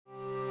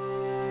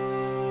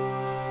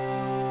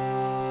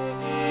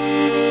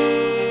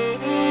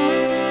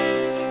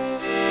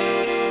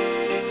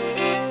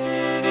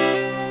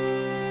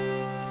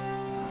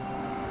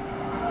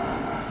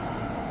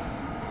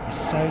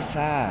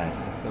sad.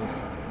 It's so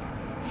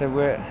sad. So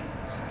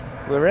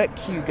we're at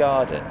Kew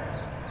Gardens,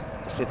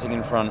 sitting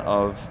in front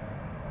of,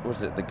 what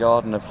is it, the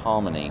Garden of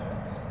Harmony,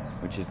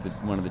 which is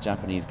one of the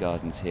Japanese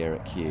gardens here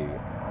at Kew,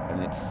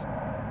 and it's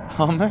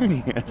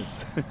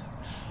harmonious.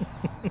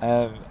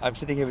 I'm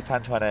sitting here with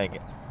Twan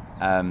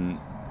Eng,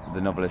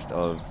 the novelist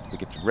of The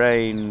Gift of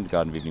Rain, The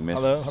Garden of Evening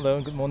Mists.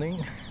 Hello, good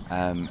morning.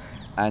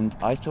 And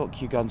I thought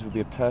Kew Gardens would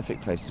be a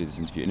perfect place to do this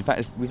interview. And in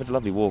fact, we've had a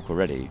lovely walk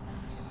already.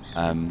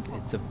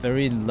 It's a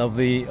very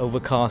lovely,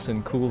 overcast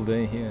and cool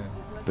day here.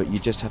 But you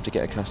just have to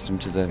get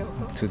accustomed to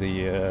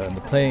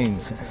the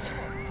plains.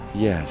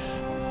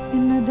 Yes.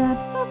 In the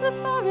depth of the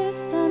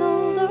forest, an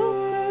old oak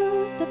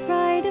grew, the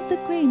pride of the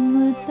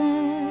greenwood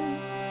there.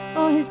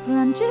 O'er his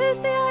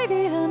branches the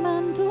ivy her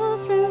mantle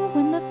threw,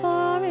 when the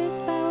forest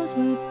boughs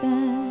were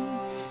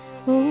bare.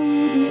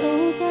 Oh, the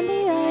oak and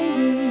the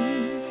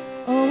ivy,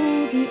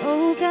 oh, the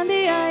oak and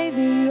the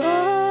ivy,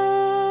 oh.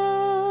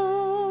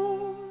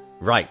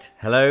 Right,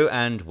 hello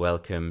and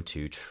welcome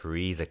to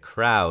Trees a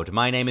Crowd.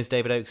 My name is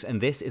David Oakes, and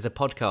this is a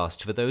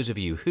podcast for those of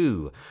you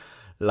who,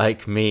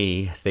 like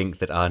me, think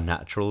that our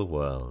natural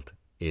world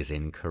is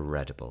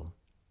incredible.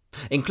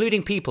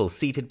 Including people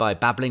seated by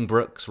babbling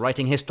brooks,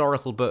 writing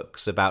historical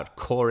books about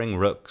cawing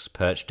rooks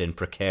perched in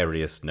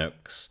precarious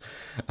nooks.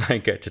 I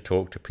get to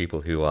talk to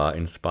people who are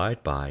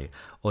inspired by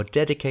or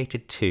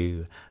dedicated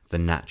to the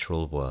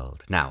natural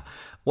world. Now,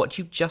 what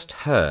you just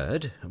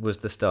heard was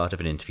the start of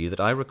an interview that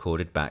I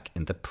recorded back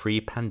in the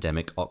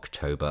pre-pandemic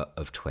October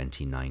of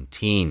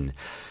 2019.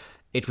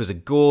 It was a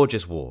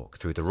gorgeous walk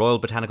through the Royal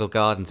Botanical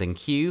Gardens in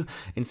Kew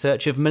in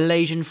search of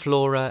Malaysian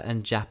flora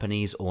and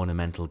Japanese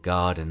ornamental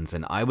gardens,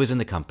 and I was in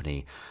the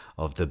company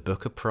of the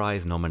Booker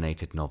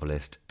Prize-nominated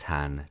novelist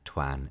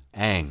Twan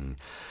Eng.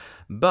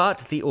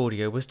 But the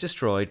audio was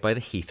destroyed by the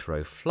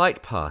Heathrow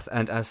flight path,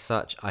 and as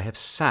such I have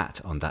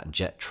sat on that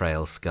jet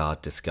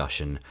trail-scarred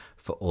discussion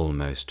for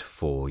almost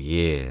 4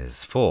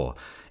 years. For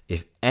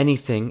if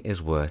anything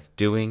is worth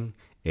doing,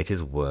 it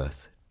is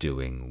worth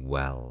doing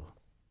well.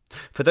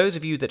 For those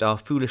of you that are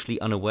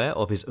foolishly unaware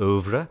of his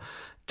oeuvre,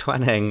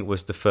 Twan Eng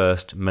was the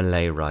first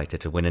Malay writer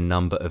to win a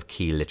number of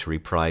key literary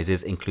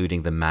prizes,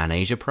 including the Man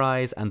Asia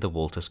Prize and the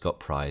Walter Scott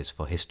Prize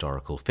for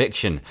Historical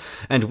Fiction.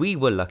 And we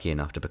were lucky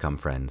enough to become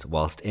friends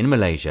whilst in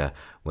Malaysia,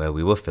 where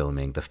we were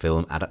filming the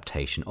film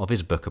adaptation of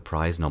his Booker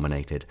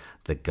Prize-nominated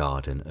The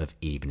Garden of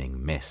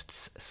Evening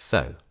Mists.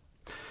 So,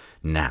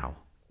 now,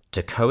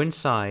 to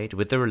coincide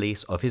with the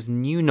release of his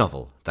new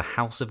novel, The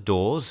House of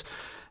Doors,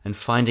 and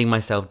finding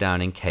myself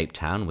down in Cape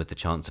Town with the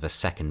chance of a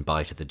second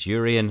bite of the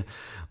durian,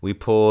 we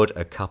poured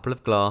a couple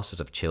of glasses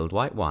of chilled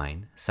white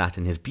wine, sat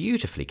in his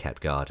beautifully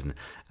kept garden,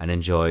 and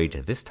enjoyed,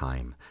 this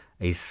time,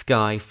 a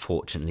sky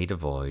fortunately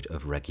devoid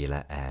of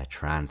regular air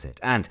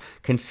transit. And,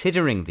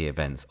 considering the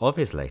events of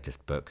his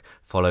latest book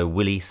follow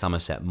Willie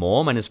Somerset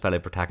Maugham and his fellow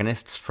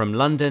protagonists from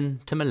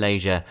London to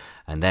Malaysia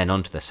and then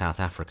on to the South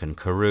African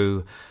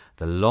Karoo,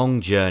 the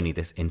long journey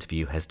this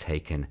interview has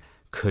taken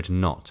could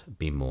not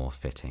be more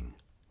fitting.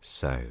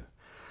 So,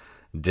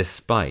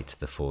 despite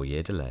the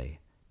 4-year delay,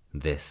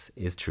 this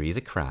is Trees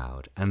a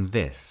Crowd, and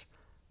this,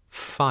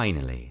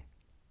 finally,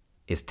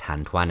 is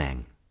Twan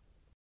Eng.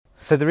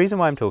 So the reason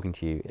why I'm talking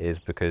to you is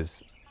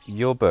because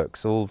your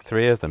books, all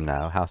 3 of them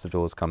now, House of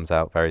Doors comes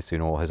out very soon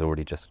or has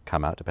already just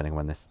come out, depending on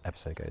when this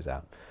episode goes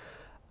out,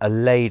 are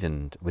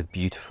laden with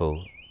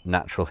beautiful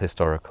natural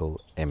historical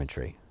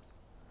imagery.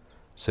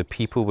 So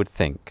people would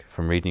think,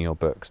 from reading your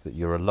books, that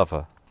you're a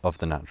lover of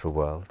the natural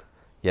world.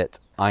 Yet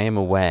I am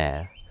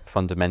aware,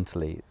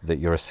 fundamentally, that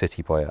you're a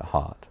city boy at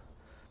heart.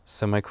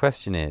 So my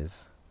question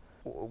is,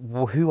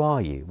 who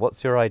are you?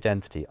 What's your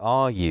identity?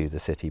 Are you the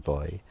city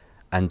boy?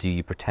 And do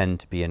you pretend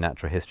to be a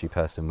natural history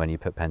person when you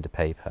put pen to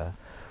paper?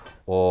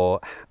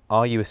 Or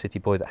are you a city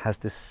boy that has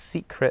this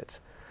secret,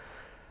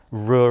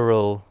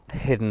 rural,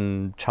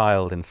 hidden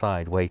child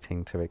inside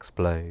waiting to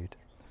explode?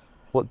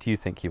 What do you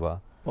think you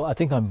are? Well, I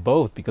think I'm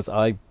both, because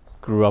I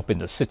grew up in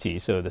the city,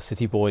 so the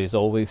city boy is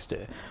always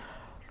there.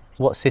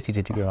 What city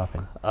did you grow up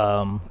in?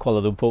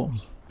 Kuala Lumpur.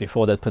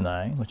 Before that,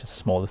 Penang, which is a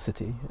smaller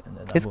city.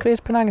 Is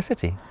Penang a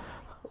city?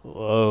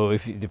 Oh,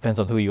 it depends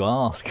on who you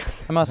ask.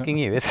 I'm asking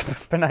you. Is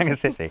Penang a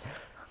city?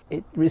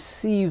 It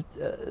received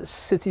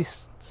city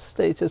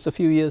status a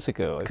few years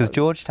ago. Because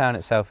Georgetown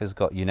itself has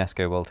got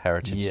UNESCO World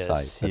Heritage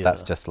Site, but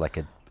that's just like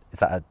is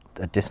that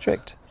a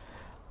district?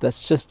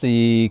 That's just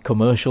the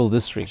commercial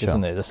district, Sure.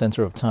 Isn't it? The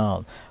center of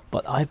town.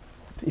 But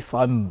if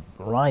I'm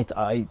right,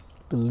 I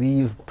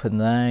believe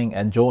Penang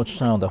and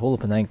Georgetown, the whole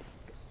of Penang,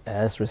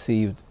 has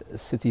received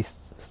city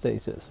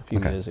status a few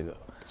years ago.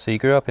 So you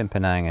grew up in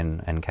Penang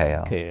and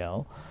KL.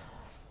 KL.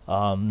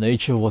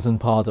 Nature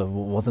wasn't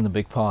a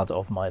big part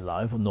of my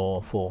life,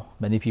 nor for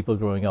many people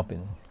growing up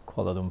in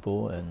Kuala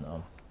Lumpur. And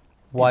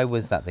why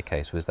was that the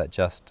case? Was that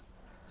just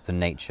the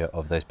nature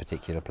of those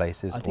particular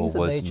places, or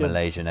was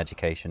Malaysian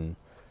education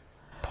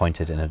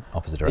pointed in an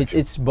opposite direction?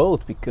 It's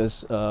both,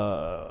 because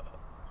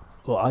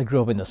I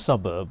grew up in a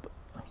suburb.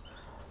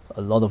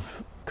 A lot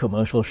of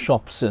commercial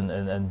shops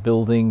and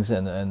buildings,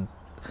 and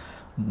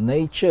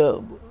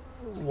nature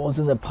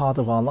wasn't a part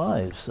of our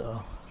lives.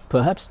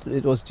 Perhaps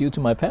it was due to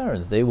my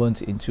parents. They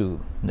weren't into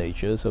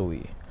nature, so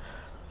we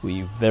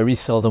very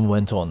seldom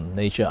went on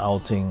nature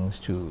outings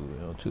to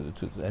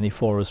any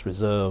forest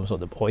reserves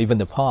or even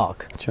the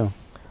park. Sure.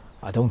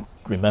 I don't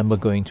remember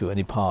going to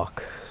any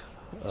park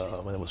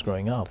when I was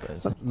growing up.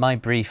 My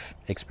brief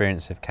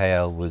experience of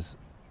KL was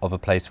of a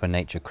place where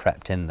nature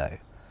crept in, though.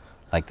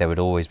 Like there would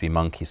always be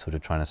monkeys sort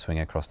of trying to swing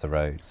across the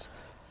roads,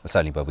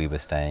 certainly where we were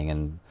staying,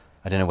 and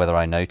I don't know whether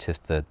I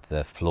noticed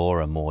the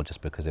flora more just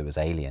because it was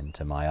alien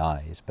to my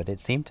eyes, but it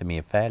seemed to me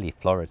a fairly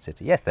florid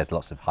city. Yes, there's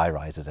lots of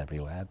high-rises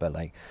everywhere, but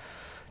like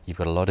you've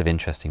got a lot of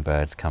interesting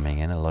birds coming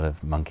in, a lot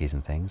of monkeys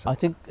and things. I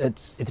think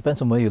it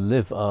depends on where you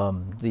live.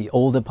 The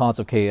older parts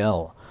of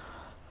KL,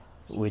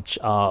 which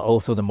are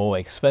also the more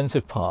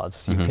expensive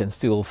parts, you can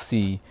still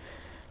see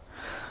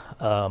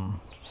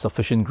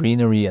sufficient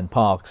greenery and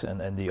parks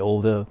and the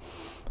older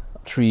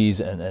trees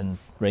and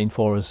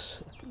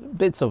rainforests,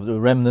 bits of the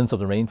remnants of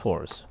the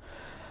rainforest.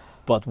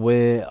 But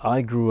where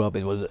I grew up,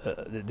 it was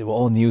they were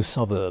all new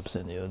suburbs,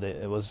 and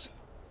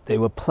they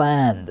were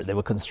planned, they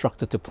were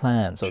constructed to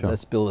plan. So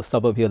let's build a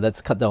suburb here,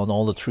 let's cut down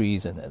all the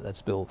trees and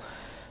let's build.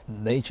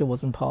 Nature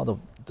wasn't part of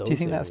those. Do you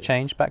think areas. that's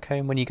changed back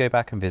home when you go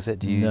back and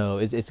visit? No,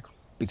 it's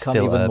become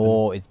Still even urban?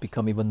 more. It's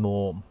become even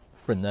more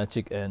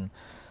frenetic, and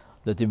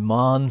the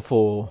demand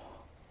for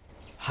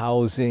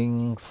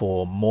housing,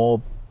 for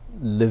more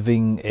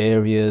living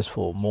areas,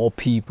 for more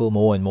people,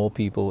 more and more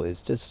people,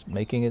 is just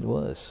making it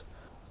worse.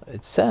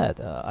 It's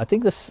sad. I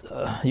think this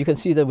you can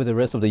see that with the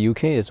rest of the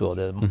UK as well.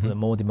 There are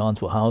more demands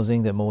for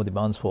housing. There are more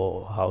demands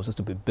for houses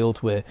to be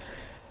built where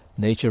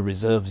nature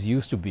reserves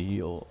used to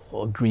be or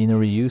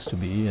greenery used to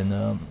be, and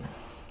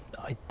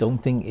I don't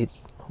think it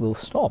will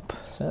stop,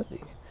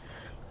 sadly.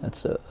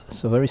 It's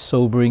a very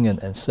sobering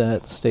and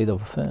sad state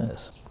of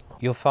affairs.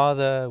 Your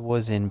father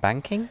was in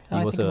banking?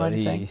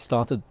 He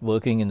started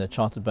working in the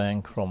chartered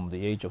bank from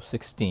the age of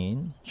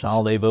 16.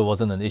 Child labor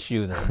wasn't an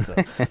issue then.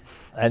 So.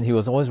 And he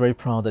was always very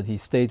proud that he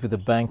stayed with the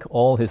bank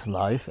all his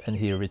life, and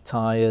he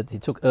retired. He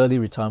took early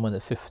retirement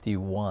at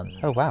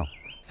 51. Oh, wow.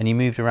 And you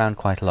moved around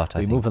quite a lot,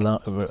 I think.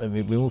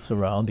 We moved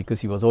around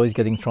because he was always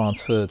getting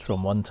transferred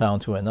from one town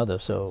to another.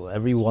 So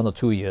every 1 or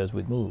 2 years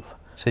we'd move.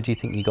 So do you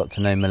think you got to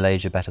know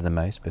Malaysia better than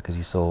most because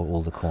you saw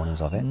all the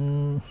corners of it?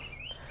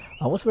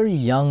 I was very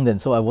young then,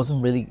 so I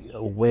wasn't really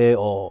aware,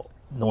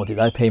 nor did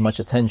I pay much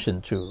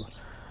attention to.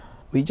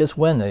 We just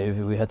went. If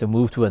we had to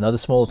move to another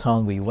small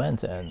town, we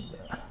went, and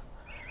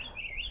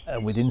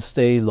we didn't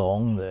stay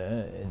long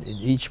there in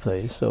each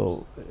place.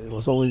 So it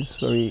was always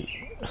very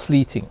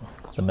fleeting.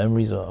 The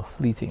memories are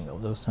fleeting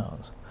of those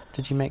towns.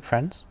 Did you make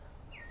friends?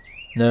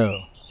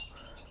 No.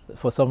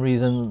 For some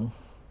reason,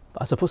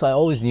 I suppose I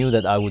always knew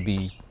that I would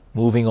be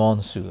moving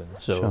on soon.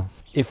 So Sure.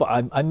 if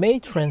I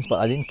made friends, but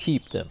I didn't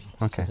keep them.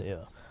 Okay. So, yeah.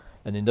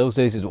 And in those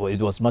days, it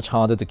was much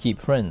harder to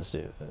keep friends.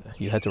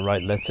 You had to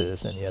write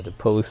letters, and you had to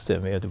post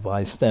them. You had to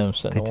buy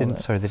stamps, and They all didn't.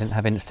 that. Sorry, they didn't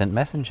have instant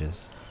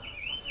messengers.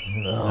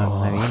 No.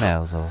 No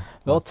emails or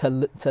Well,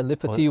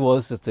 telepathy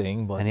was the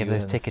thing, but any of you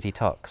those had- tickety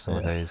talks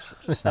or Yeah. those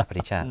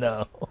snappity chats.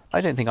 No.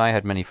 I don't think I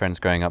had many friends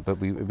growing up, but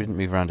we didn't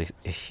move around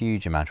a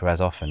huge amount or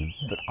as often.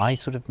 But I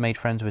sort of made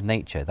friends with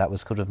nature. That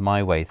was sort of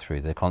my way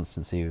through. The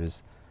constancy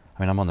was.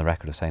 I mean, I'm on the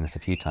record of saying this a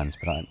few times,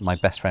 but my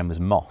best friend was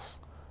moss.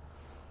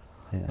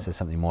 I think that says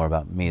something more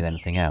about me than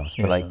anything else.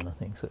 But Yeah, like, I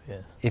think so.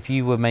 Yes. if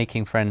you were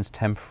making friends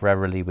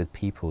temporarily with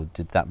people,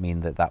 did that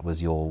mean that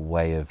was your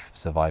way of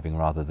surviving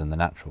rather than the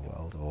natural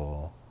world?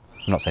 Or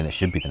I'm not saying it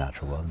should be the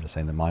natural world. I'm just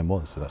saying that mine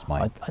was. So that's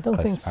my. I don't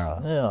think. closest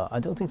parallel. Yeah, I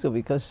don't think so,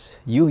 because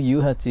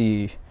you had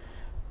the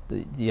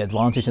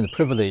advantage and the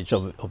privilege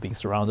of being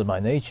surrounded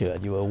by nature.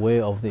 You were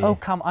aware of the. Oh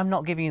come! I'm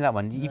not giving you that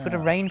one. You've got a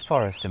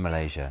rainforest in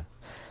Malaysia.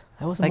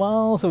 It was like-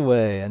 miles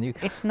away, and you.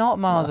 It's not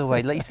miles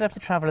away. Like you still have to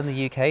travel in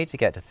the UK to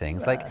get to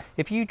things. Like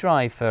if you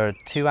drive for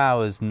 2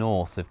 hours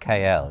north of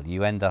KL,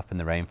 you end up in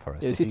the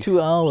rainforest. You If see,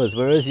 2 hours,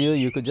 whereas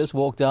you could just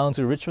walk down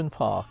to Richmond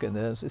Park, and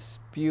there's this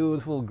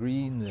beautiful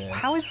green there.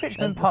 How is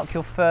Richmond Park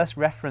your first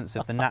reference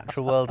of the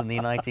natural world in the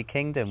United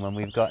Kingdom when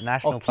we've got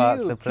national Oh,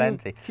 parks Kew,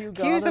 aplenty? Kew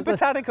Kew's a Gardens.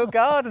 botanical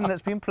garden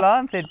that's been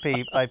planted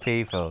by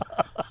people.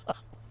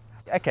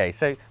 Okay,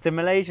 so the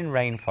Malaysian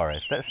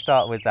rainforest. Let's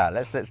start with that.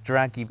 Let's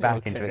drag you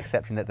back into Okay.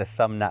 accepting that there's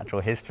some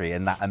natural history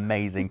in that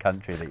amazing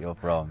country that you're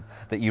from,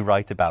 that you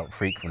write about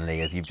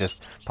frequently, as you've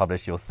just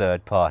published your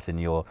third part in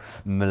your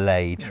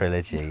Malay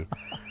trilogy.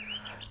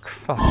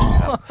 Fucking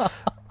hell.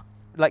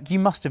 Like, you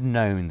must have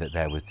known that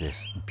there was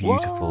this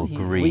beautiful Well,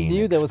 green We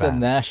knew there was a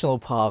expanse. national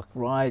park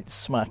right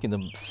smack in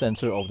the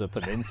center of the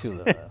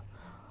peninsula.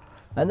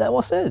 And that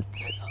was it.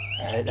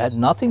 It had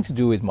nothing to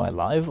do with my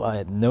life. I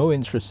had no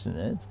interest in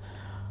it.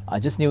 I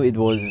just knew it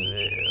was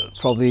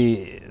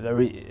probably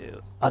very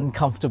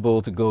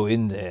uncomfortable to go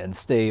in there and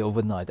stay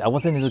overnight. I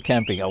wasn't into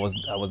camping. I was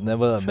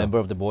never a member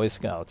of the Boy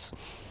Scouts.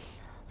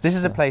 This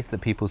is a place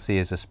that people see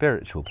as a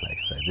spiritual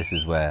place, though. This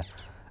is where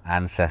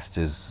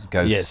ancestors,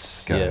 ghosts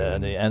Yes, go. yeah,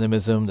 the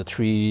animism, the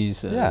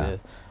trees. Yeah.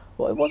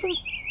 Well, it wasn't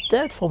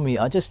that for me.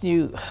 I just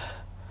knew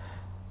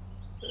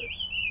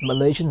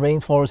Malaysian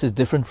rainforest is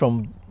different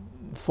from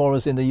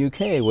forests in the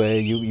UK where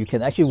you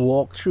can actually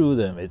walk through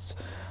them.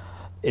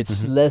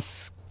 It's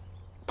less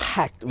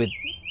packed with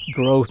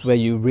growth where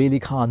you really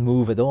can't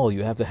move at all.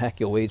 You have to hack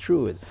your way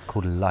through it. It's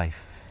called life.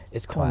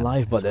 It's called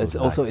life, but it's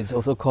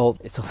also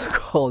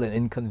called an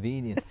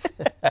inconvenience.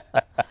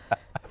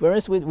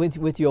 Whereas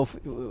with your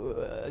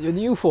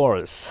new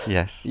forests,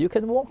 yes, you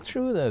can walk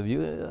through them.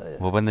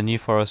 Well, when the New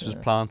Forest was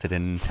planted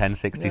in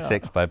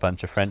 1066 by a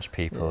bunch of French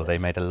people, they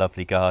made a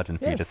lovely garden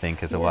for you to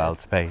think as a wild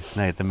space.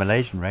 No, the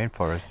Malaysian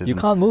rainforest isn't. You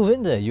can't move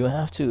in there. You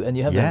have to, and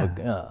you have to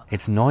have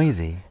it's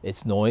noisy.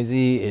 It's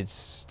noisy.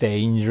 It's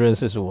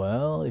dangerous as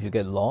well if you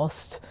get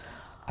lost.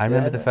 I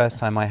remember the first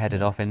time I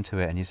headed off into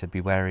it, and you said,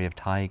 "Be wary of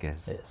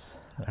tigers." Yes.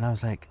 And I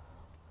was like,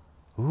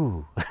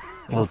 "Ooh."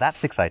 Well,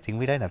 that's exciting.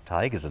 We don't have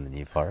tigers in the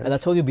New Forest. And I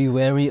told you be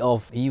wary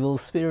of evil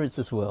spirits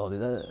as well.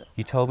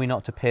 You told me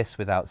not to piss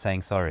without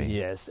saying sorry.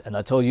 Yes, and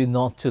I told you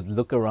not to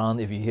look around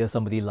if you hear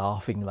somebody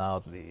laughing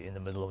loudly in the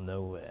middle of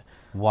nowhere.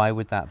 Why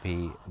would that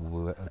be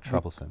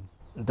troublesome?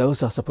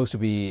 Those are supposed to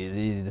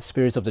be the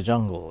spirits of the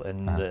jungle,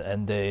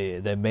 and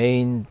their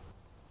main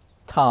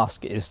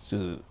task is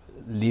to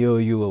lure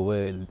you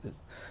away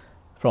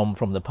from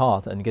the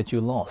path and get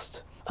you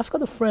lost. I've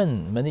got a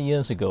friend many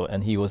years ago,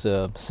 and he was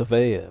a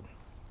surveyor.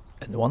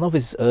 And one of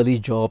his early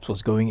jobs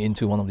was going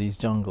into one of these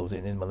jungles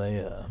in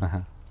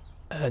Malaya.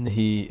 And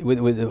he,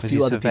 with a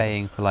few other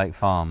surveying people, for like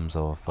farms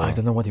or for... I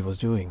don't know what he was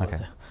doing.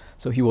 Okay.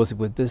 So he was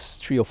with this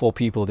 3 or 4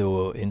 people. They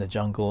were in the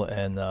jungle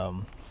and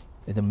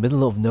in the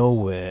middle of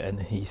nowhere,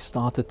 and he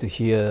started to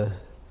hear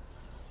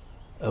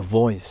a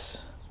voice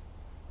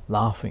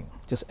laughing,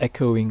 just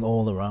echoing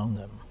all around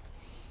them.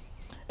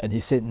 And he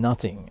said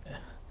nothing.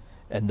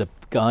 And the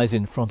guys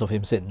in front of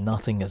him said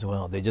nothing as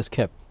well. They just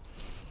kept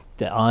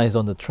their eyes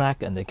on the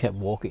track and they kept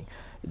walking.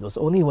 It was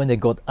only when they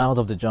got out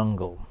of the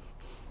jungle,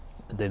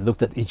 they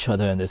looked at each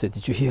other and they said,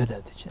 "Did you hear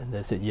that?" And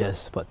they said,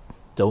 "Yes, but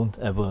don't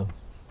ever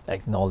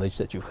acknowledge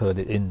that you heard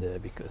it in there,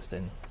 because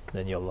then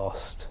you're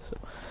lost."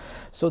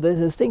 So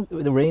this thing,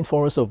 the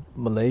rainforest of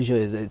Malaysia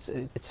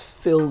it's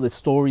filled with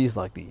stories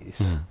like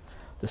these,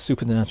 the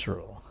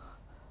supernatural.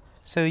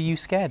 So are you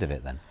scared of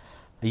it then?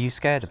 Are you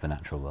scared of the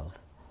natural world?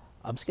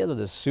 I'm scared of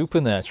the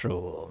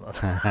supernatural.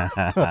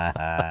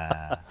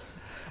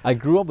 I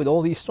grew up with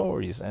all these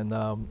stories, and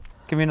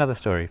give me another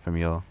story from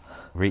your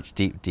reach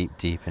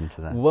deep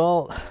into that.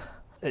 Well,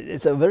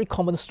 it's a very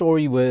common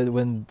story where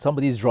when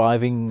somebody's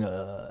driving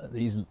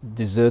these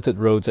deserted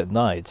roads at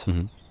night,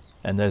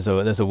 and there's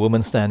a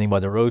woman standing by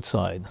the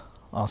roadside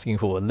asking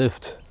for a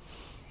lift,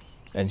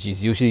 and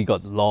she's usually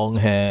got long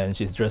hair and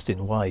she's dressed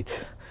in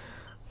white,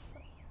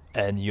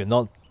 and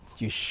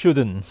you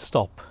shouldn't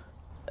stop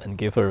and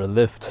give her a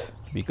lift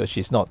because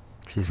she's not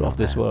of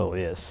this world.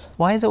 Yes.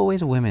 Why is it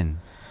always women?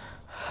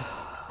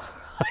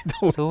 I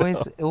don't know.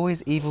 It's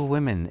always evil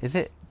women. Is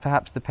it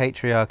perhaps the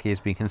patriarchy has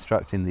been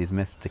constructing these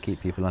myths to keep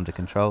people under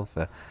control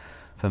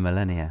for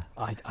millennia?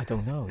 I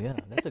don't know. Yeah,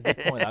 that's a good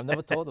point. I've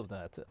never thought of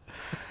that.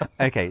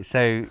 Okay,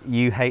 so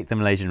you hate the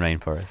Malaysian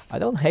rainforest. I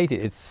don't hate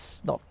it.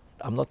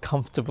 I'm not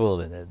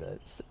comfortable in it.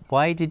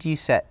 Why did you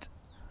set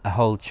a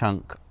whole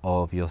chunk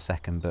of your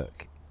second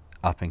book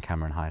up in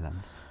Cameron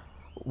Highlands?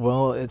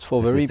 Well, it's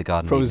for very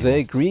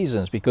prosaic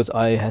reasons, because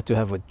I had to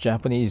have a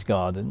Japanese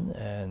garden,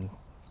 and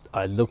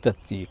I looked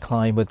at the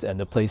climate and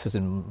the places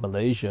in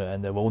Malaysia,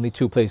 and there were only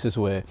 2 places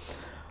where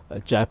a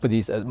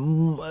Japanese,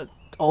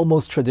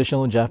 almost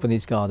traditional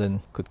Japanese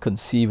garden could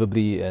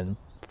conceivably and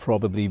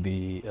probably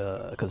be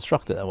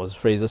constructed. That was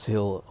Fraser's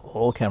Hill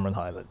or Cameron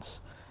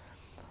Highlands.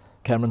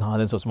 Cameron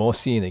Highlands was more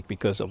scenic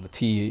because of the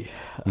tea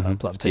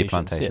plantations. Tea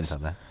plantations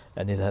up there.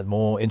 And it had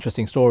more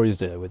interesting stories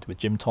there with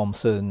Jim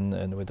Thompson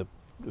and with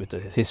the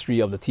history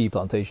of the tea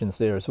plantations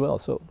there as well.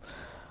 So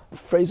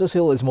Fraser's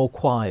Hill is more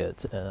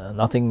quiet.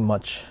 Nothing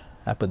much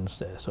happens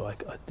there, so I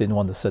didn't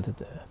want to set it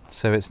there.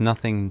 So it's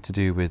nothing to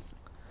do with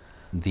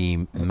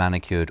the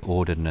manicured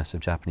orderedness of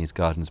Japanese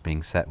gardens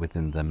being set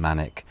within the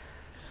manic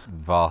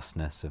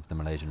vastness of the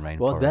Malaysian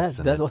rainforest,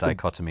 and the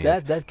dichotomy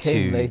of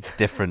 2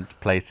 different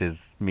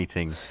places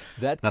meeting.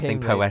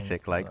 Nothing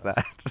poetic like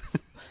that.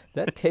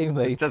 That came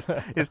later.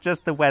 It's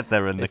just the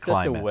weather and the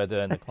climate. It's just the weather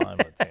and the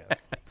climate, yes.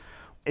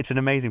 It's an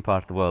amazing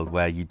part of the world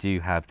where you do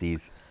have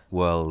these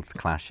worlds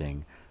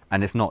clashing,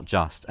 and it's not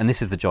just, and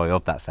this is the joy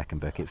of that second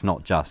book, it's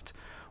not just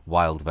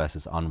wild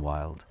versus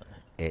unwild,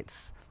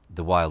 it's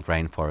the wild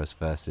rainforest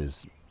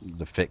versus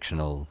the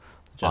fictional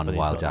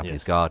unwild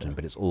Japanese garden,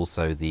 but it's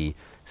also the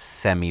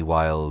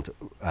semi-wild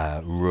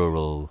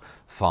rural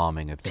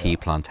farming of tea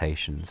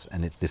plantations,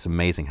 and it's this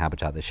amazing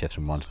habitat that shifts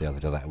from one to the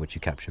other, which you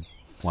captured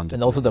wonderfully.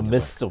 And also the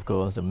mist, of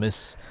course, the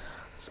mist.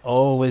 It's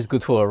always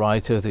good for a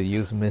writer to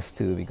use mist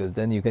too, because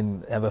then you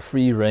can have a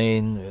free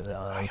rein.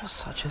 You're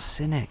such a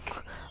cynic.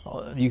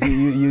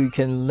 You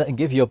can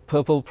give your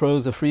purple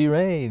prose a free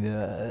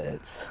rein.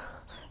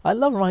 I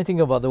love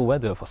writing about the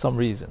weather for some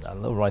reason. I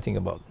love writing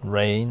about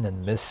rain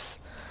and mist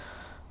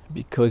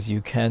because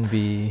you can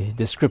be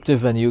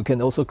descriptive and you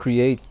can also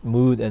create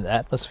mood and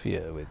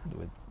atmosphere with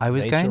I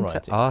was nature going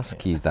writing. to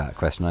ask you that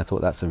question. I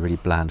thought that's a really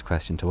bland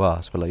question to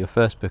ask. But like, your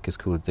first book is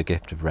called The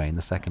Gift of Rain.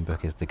 The second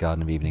book is The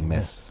Garden of Evening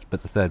Mists. Yes.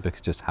 But the third book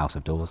is just House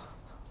of Doors.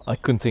 I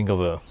couldn't think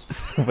of a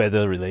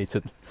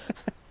weather-related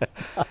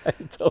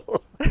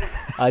title.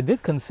 I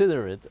did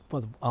consider it,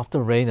 but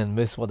after rain and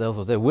mist, what else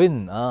was there?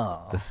 Wind.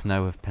 The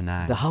Snow of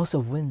Penang. The House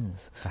of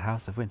Winds. The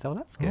House of Winds. Oh,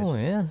 that's good. Oh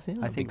yes, yeah.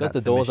 I think because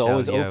that's the a doors are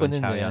always Michelle Yeoh open and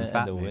in Chow there, Yun-fat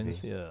and the movie.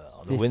 winds. Yeah,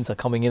 the winds are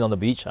coming in on the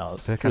beach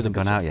house. The book through hasn't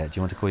gone picture. out yet. Do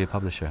you want to call your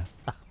publisher?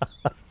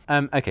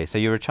 Okay, so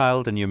you're a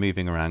child and you're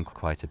moving around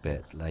quite a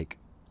bit. Like,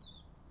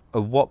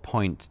 at what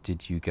point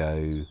did you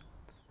go,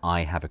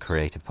 I have a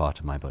creative part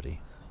of my body?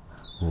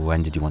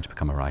 When did you want to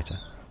become a writer?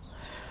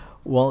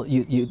 Well,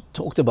 you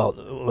talked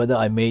about whether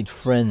I made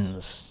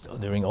friends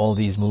during all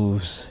these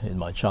moves in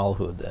my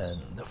childhood,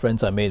 and the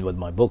friends I made with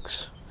my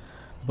books.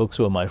 Books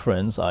were my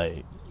friends.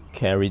 I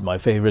carried my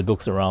favorite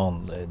books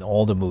around in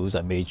all the moves.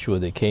 I made sure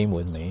they came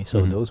with me.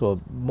 So those were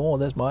more or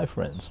less my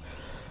friends.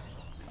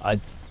 I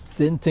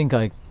didn't think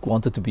I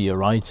wanted to be a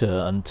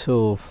writer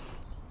until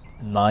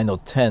 9 or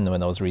 10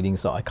 when I was reading.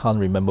 So I can't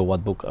remember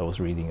what book I was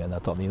reading, and I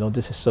thought,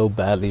 this is so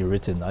badly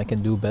written. I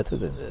can do better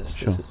than this.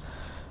 Sure.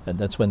 And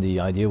that's when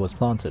the idea was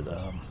planted.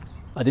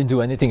 I didn't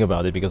do anything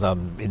about it because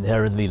I'm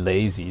inherently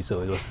lazy, so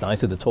it was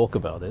nicer to talk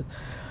about it.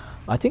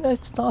 I think I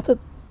started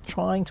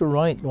trying to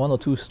write 1 or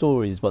 2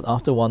 stories, but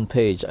after 1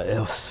 page, it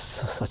was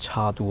such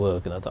hard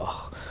work, and I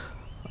thought,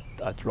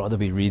 I'd rather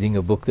be reading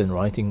a book than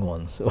writing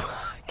one. So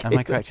Am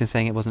I correct in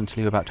saying it wasn't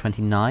until you were about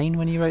 29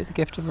 when you wrote The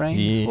Gift of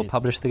Rain? Or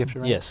published The Gift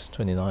of Rain? Yes,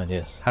 29,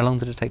 yes. How long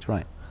did it take to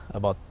write?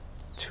 About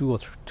 2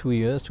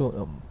 years,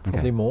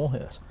 probably more,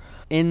 yes.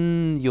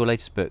 In your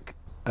latest book,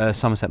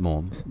 Somerset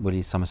Maugham,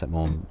 Willie Somerset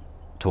Maugham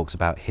talks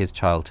about his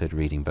childhood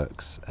reading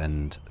books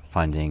and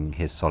finding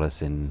his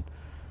solace in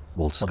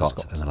Walter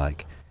Scott and the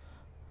like.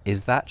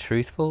 Is that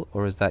truthful,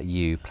 or is that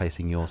you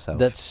placing yourself in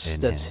That's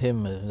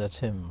him. That's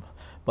him.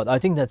 But I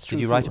think that's true.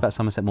 Did you write about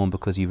Somerset Maugham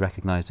because you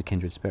recognised a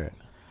kindred spirit?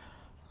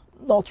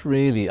 Not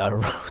really. I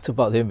wrote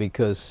about him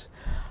because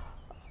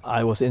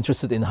I was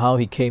interested in how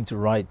he came to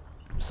write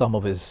some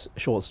of his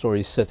short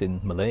stories set in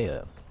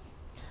Malaya,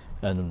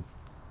 and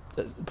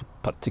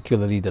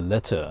particularly the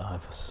letter. I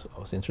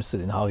was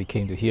interested in how he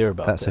came to hear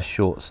about That's that. a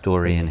short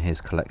story in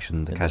his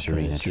collection, The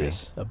Casuarina Tree.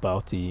 Yes,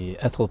 about the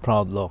Ethel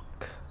Proudlock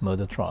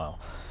murder trial.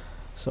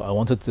 So I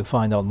wanted to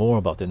find out more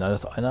about it,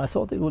 and I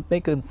thought it would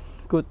make a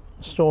good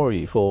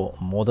story for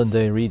modern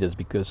day readers,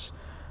 because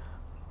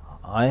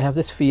I have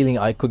this feeling,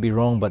 I could be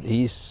wrong, but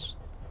he's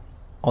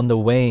on the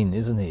wane,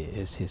 isn't he?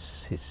 Is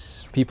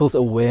his people's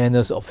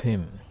awareness of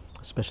him,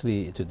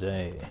 especially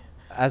today.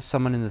 As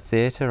someone in the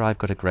theatre, I've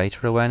got a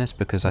greater awareness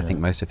because I think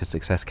most of his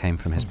success came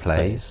from his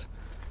plays.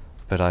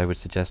 But I would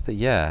suggest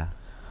that,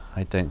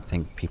 I don't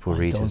think people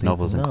read his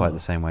novels in quite the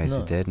same way as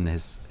he did, and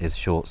his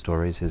short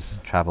stories, his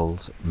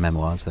travels,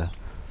 memoirs are...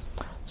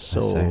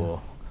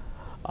 So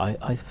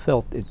I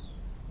felt it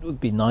would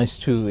be nice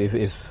too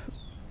if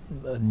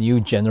a new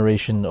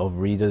generation of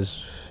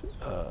readers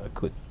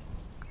could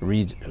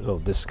read or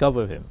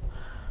discover him.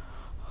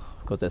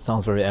 Because that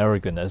sounds very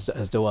arrogant,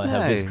 as though I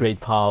have this great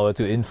power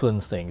to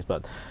influence things.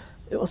 But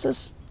it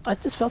was I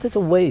just felt it a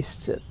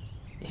waste. That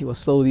he was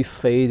slowly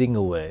fading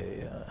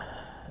away.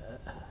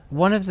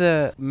 One of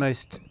the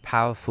most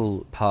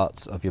powerful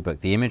parts of your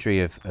book, the imagery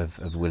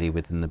of Willie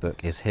within the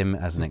book, is him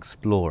as an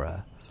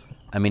explorer.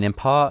 I mean, in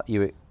part,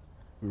 you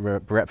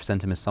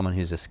represent him as someone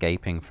who's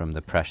escaping from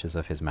the pressures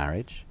of his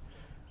marriage,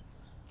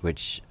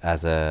 which,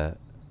 as a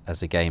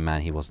gay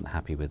man, he wasn't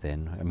happy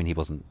within. I mean, he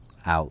wasn't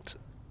out.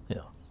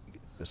 Yeah.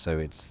 So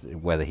it's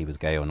whether he was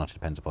gay or not, it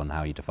depends upon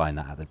how you define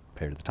that at the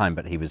period of the time.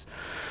 But he was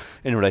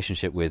in a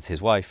relationship with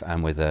his wife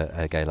and with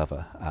a gay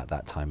lover at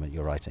that time that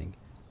you're writing.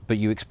 But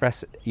you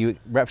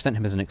represent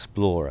him as an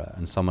explorer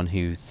and someone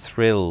who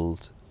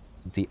thrilled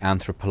the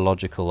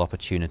anthropological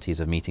opportunities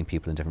of meeting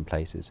people in different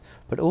places,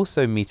 but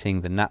also meeting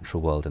the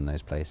natural world in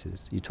those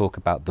places. You talk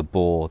about the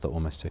boar that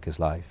almost took his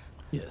life.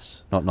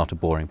 Yes. Not a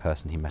boring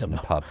person he met in a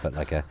pub, but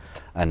like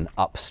an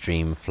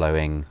upstream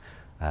flowing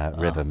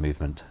river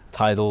movement.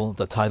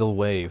 The tidal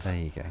wave. There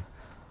you go.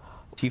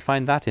 Do you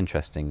find that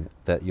interesting,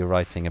 that you're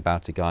writing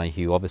about a guy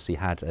who obviously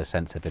had a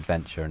sense of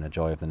adventure and a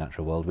joy of the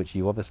natural world, which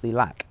you obviously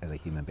lack as a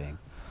human being?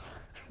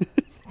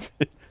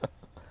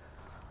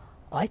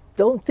 I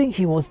don't think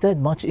he was that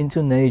much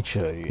into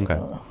nature. You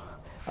know?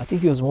 I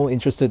think he was more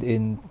interested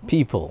in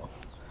people.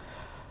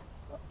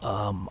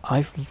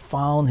 I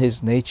found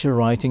his nature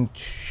writing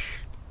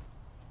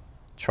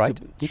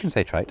trite. You can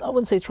say trite. I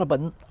wouldn't say trite, but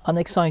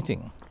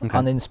unexciting,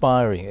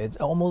 uninspiring. It's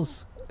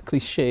almost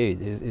cliched,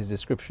 his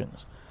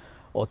descriptions,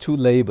 or too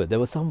laboured. There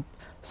were some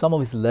of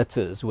his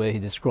letters where he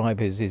described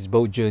his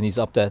boat journeys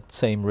up that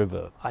same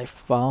river. I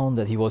found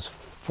that he was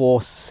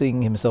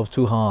forcing himself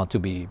too hard to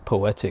be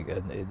poetic,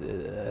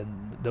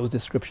 and those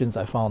descriptions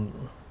I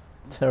found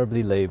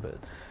terribly laboured.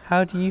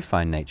 How do you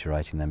find nature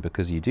writing then?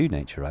 Because you do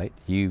nature write.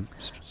 You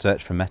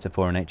search for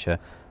metaphor in nature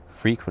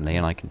frequently,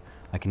 and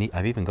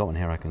I've even got one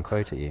here I can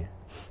quote at you.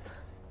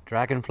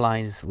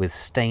 Dragonflies with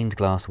stained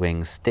glass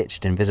wings,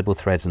 stitched invisible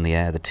threads in the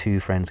air. The two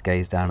friends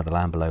gaze down at the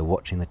land below,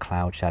 watching the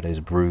cloud shadows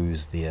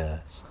bruise the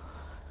earth.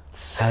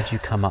 How do you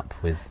come up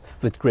with...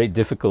 With great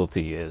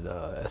difficulty,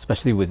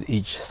 especially with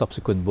each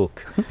subsequent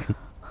book.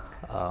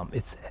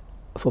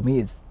 For me,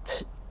 it's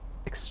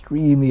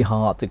extremely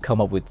hard to come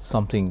up with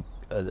something,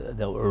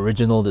 the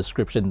original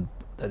description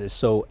that is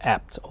so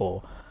apt,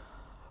 or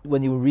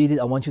when you read it,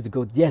 I want you to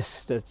go,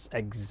 yes, that's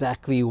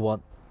exactly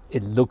what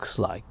it looks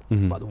like.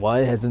 But why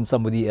hasn't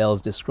somebody else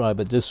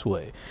described it this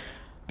way?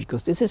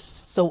 Because this is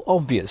so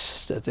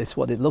obvious that it's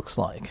what it looks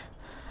like.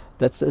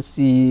 That's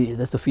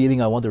the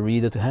feeling I want the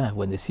reader to have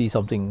when they see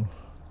something,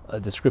 a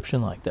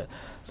description like that.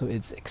 So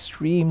it's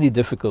extremely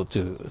difficult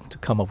to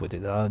come up with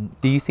it.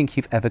 Do you think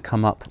you've ever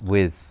come up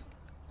with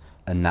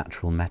a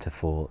natural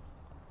metaphor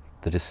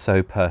that is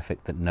so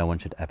perfect that no one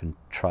should ever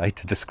try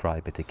to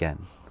describe it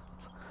again?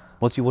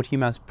 What are you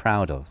most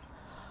proud of?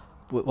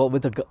 Well,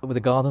 with the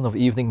Garden of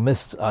Evening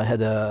Mist, I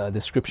had a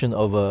description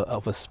of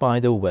a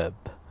spider web.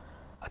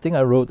 I think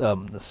I wrote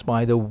the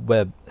spider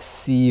web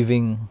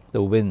sieving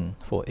the wind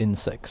for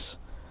insects.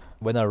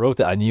 When I wrote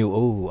it, I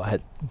knew, I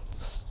had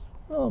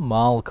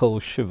mild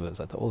cold shivers.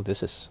 I thought,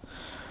 this is...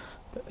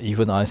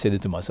 Even I said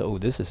it to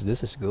myself, this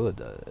is good.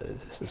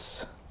 This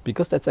is...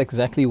 Because that's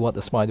exactly what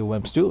the spider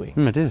web's doing.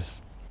 It is.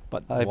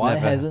 But why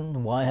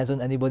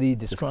hasn't anybody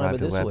described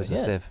it this way?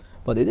 Yes.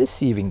 But it is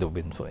sieving the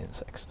wind for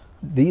insects.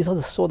 These are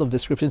the sort of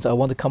descriptions I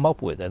want to come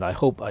up with, and I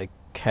hope I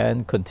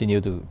can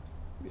continue to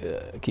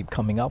keep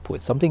coming up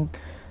with something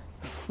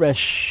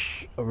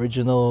fresh,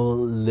 original,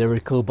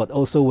 lyrical, but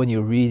also when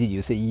you read it,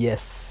 you say,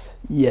 yes,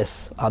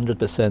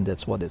 100%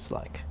 that's what it's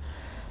like.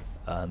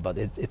 But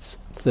it's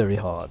very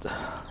hard.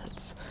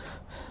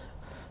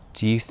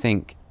 Do you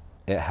think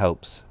it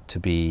helps to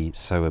be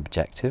so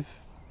objective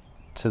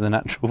to the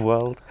natural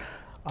world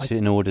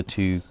in order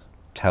to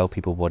tell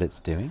people what it's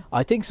doing?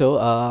 I think so.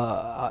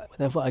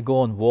 Whenever I go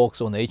on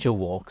walks or nature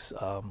walks,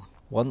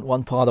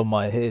 one part of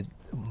my head,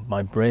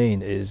 my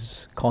brain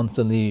is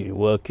constantly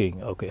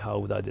working. Okay, how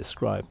would I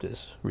describe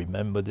this?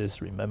 Remember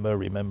this, remember.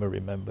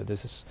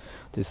 This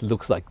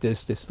looks like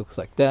this looks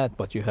like that,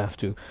 but you have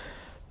to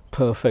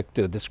perfect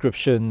the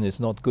description is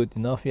not good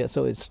enough yet.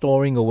 So it's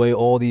storing away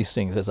all these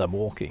things as I'm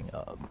walking.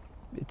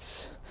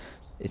 It's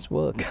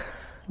work.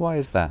 Why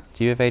is that?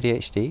 Do you have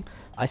ADHD?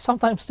 I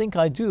sometimes think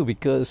I do,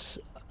 because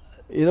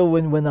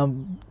when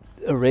I'm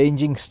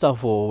arranging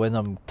stuff or when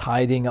I'm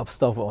tidying up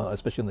stuff, or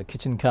especially on the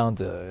kitchen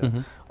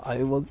counter,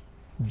 I will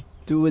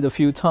do it a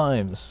few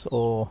times.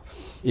 Or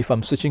if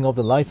I'm switching off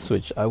the light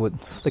switch, I would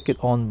flick it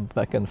on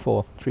back and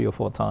forth 3 or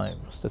 4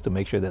 times just to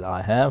make sure that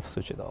I have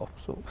switched it off.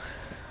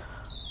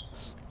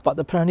 But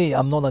apparently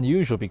I'm not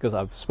unusual, because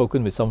I've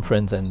spoken with some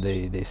friends and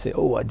they say,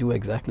 I do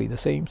exactly the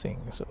same thing.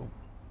 So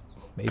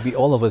maybe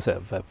all of us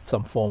have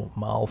some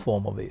mild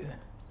form of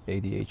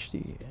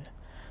ADHD.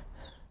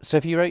 So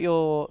if you wrote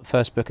your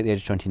first book at the age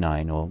of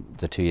 29, or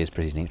the 2 years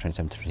preceding it,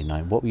 27 to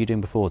 29, what were you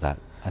doing before that?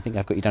 I think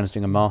I've got you down as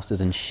doing a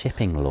master's in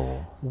shipping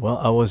law. Well,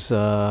 I was,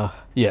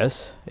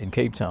 in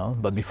Cape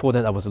Town, but before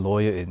that I was a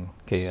lawyer in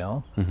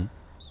KL.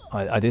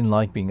 I didn't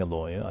like being a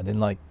lawyer. I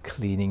didn't like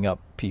cleaning up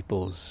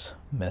people's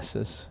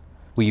messes.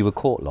 Were you a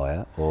court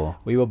lawyer, or?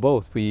 We were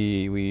both.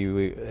 We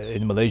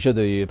in Malaysia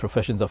the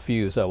professions are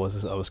few, so I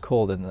was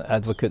called an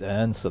advocate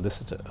and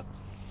solicitor.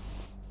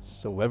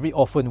 So very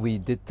often we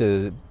did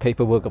the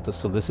paperwork of the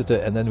solicitor,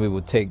 and then we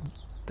would take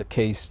the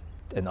case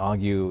and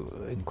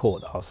argue in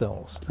court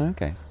ourselves.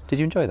 Okay. Did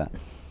you enjoy that?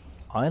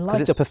 I like.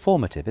 Because it's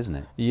performative, isn't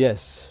it?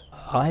 Yes,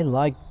 I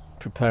like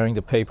preparing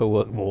the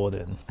paperwork more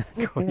than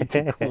going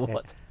to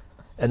court.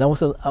 And I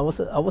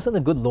wasn't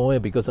a good lawyer,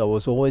 because I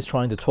was always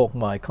trying to talk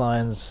my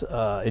clients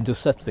into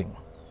settling.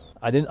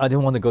 I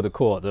didn't want to go to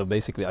court.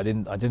 Basically, I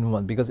didn't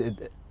want, because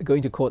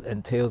going to court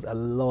entails a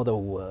lot of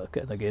work,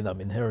 and again,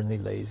 I'm inherently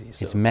lazy.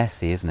 So. It's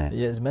messy, isn't it?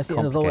 Yeah, it's messy,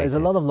 and it's a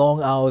lot of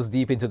long hours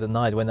deep into the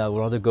night when I would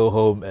rather go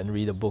home and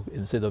read a book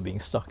instead of being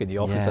stuck in the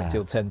office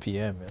until 10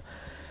 p.m.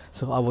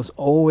 So I was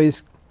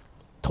always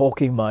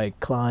talking my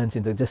clients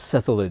into just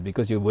settle it,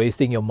 because you're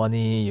wasting your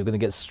money, you're going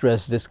to get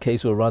stressed, this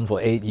case will run for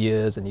 8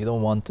 years and you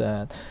don't want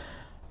that.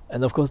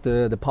 And of course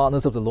the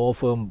partners of the law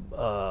firm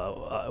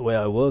where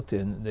I worked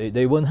in,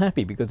 they weren't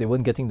happy, because they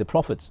weren't getting the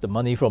profits, the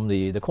money from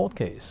the court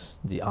case,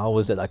 the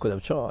hours that I could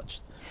have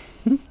charged.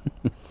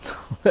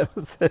 That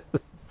was it.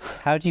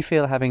 How do you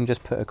feel having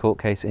just put a court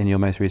case in your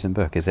most recent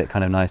book? Is it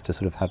kind of nice to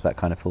sort of have that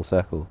kind of full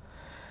circle?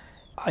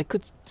 I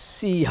could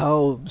see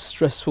how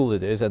stressful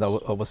it is, and I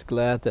was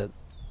glad that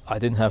I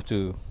didn't have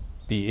to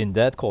be in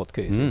that court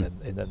case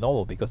in that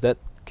novel, because that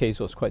case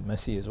was quite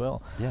messy as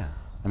well. Yeah.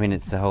 I mean,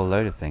 it's a whole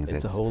load of things.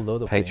 It's a whole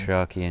load of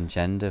patriarchy and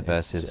gender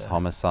versus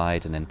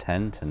homicide and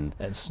intent and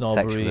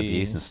snobbery, sexual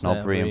abuse and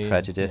snobbery and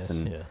prejudice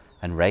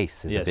and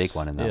race is a big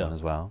one in that one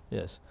as well.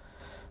 Yes.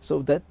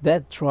 So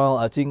that trial,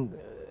 I think,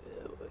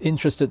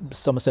 interested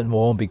Somerset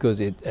Maugham, because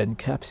it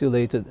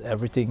encapsulated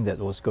everything that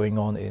was going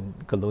on in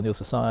colonial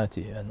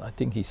society, and I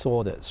think he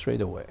saw that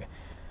straight away.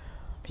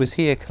 Was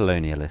he a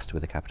colonialist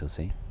with a capital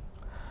C?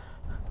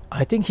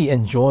 I think he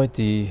enjoyed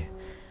the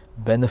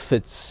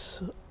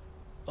benefits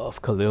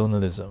of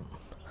colonialism.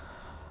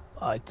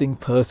 I think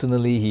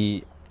personally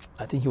he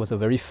was a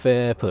very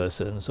fair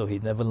person, so he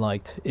never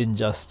liked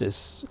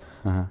injustice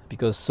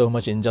because so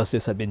much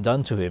injustice had been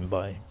done to him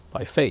by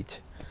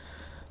fate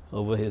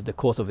over the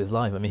course of his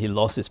life. I mean, he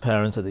lost his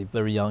parents at a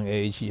very young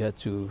age. He had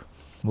to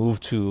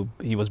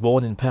he was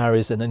born in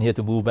Paris, and then he had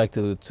to move back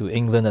to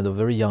England at a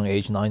very young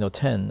age, 9 or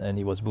 10, and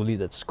he was bullied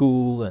at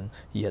school, and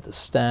he had to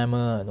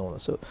stammer and all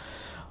that. So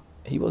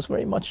he was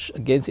very much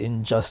against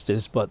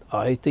injustice, but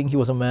I think he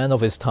was a man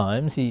of his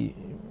times.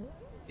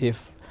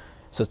 If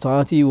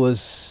society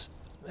was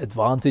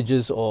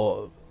advantageous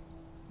or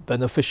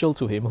beneficial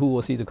to him, who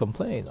was he to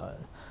complain?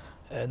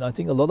 And I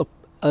think a lot of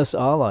us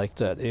are like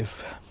that.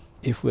 If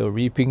we're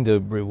reaping the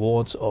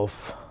rewards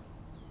of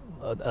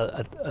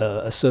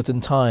a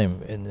certain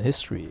time in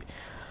history,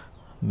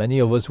 many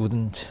of us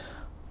wouldn't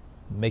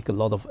make a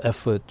lot of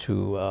effort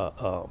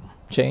to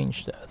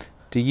change that.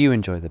 Do you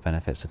enjoy the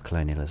benefits of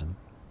colonialism?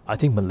 I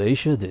think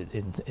Malaysia did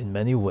in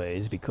many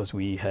ways, because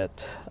we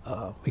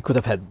could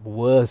have had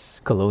worse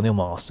colonial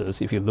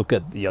masters if you look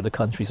at the other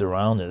countries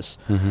around us.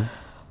 Mm-hmm.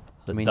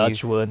 The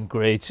Dutch weren't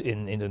great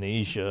in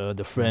Indonesia.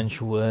 The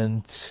French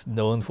weren't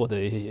known for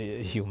the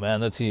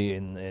humanity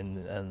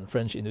in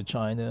French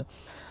Indochina.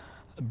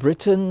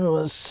 Britain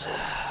was,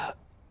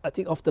 I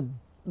think, of the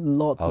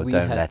lot we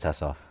had. Oh, don't let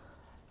us off.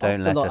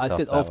 Don't let us off. I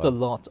said of the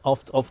lot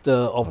of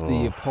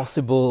the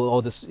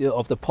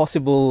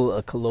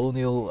possible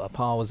colonial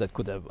powers that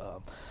could have.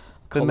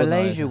 But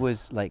Malaysia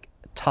was like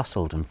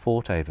tussled and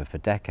fought over for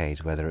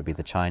decades, whether it be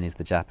the Chinese,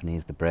 the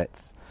Japanese, the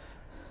Brits.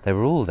 They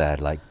were all there,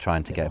 like,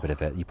 trying to get a bit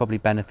of it. You probably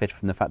benefited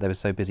from the fact they were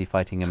so busy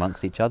fighting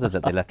amongst each other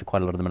that they left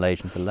quite a lot of the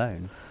Malaysians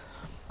alone.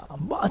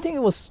 I think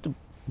it was the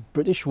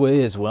British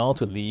way as well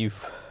to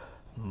leave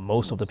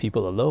most of the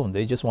people alone.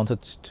 They just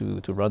wanted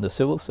to run the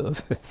civil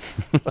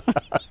service.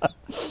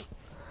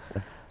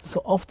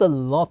 So of the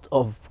lot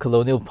of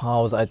colonial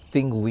powers, I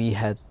think we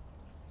had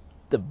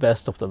the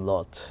best of the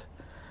lot.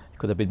 It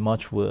could have been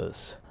much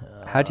worse.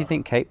 How do you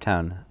think Cape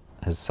Town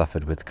has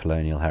suffered with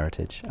colonial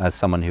heritage, as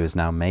someone who has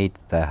now made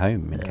their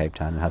home in Cape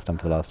Town and has done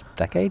for the last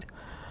decade?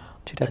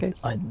 2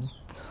 decades?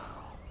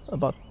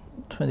 About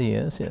 20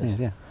 years, yes. 20 years,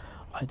 yeah.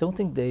 I don't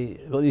think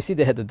well, you see,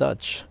 they had the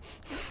Dutch.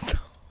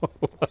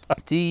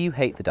 Do you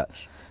hate the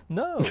Dutch?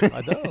 No,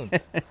 I don't.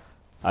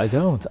 I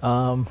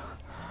don't.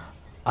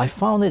 I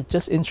found it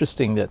just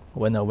interesting that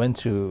when I went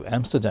to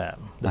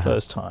Amsterdam the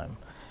first time,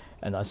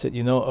 and I said,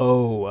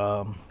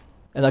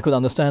 and I could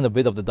understand a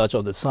bit of the Dutch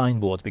on the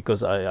signboards,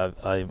 because I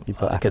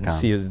can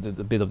see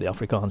the bit of the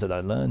Afrikaans that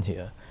I learned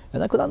here.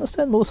 And I could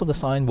understand most of the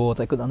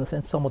signboards, I could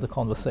understand some of the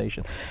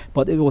conversation.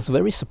 But it was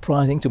very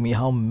surprising to me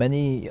how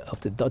many of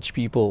the Dutch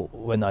people,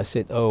 when I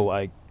said,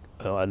 I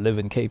live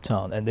in Cape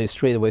Town, and they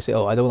straight away say,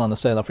 I don't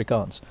understand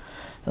Afrikaans.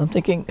 And I'm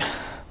thinking,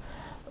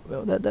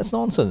 well, that's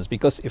nonsense,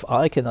 because if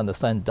I can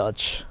understand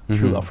Dutch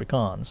through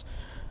Afrikaans,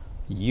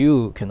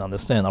 you can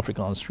understand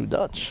Afrikaans through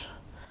Dutch.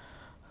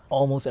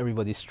 Almost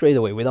everybody straight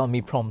away, without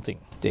me prompting,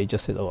 they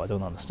just said, I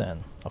don't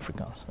understand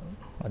Afrikaans.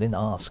 I didn't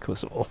ask,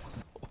 first of all.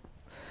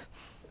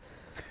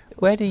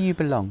 Where do you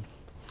belong?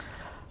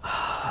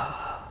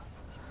 I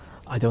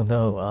don't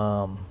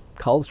know.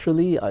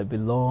 Culturally, I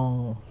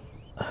belong,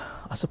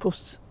 I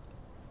suppose,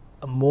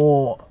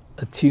 more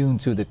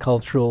attuned to the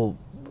cultural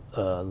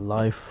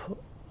life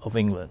of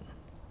England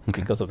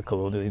because of the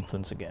colonial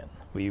influence again.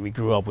 We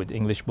grew up with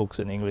English books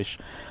and English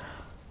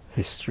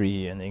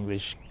history and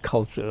English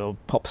culture,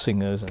 pop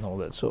singers and all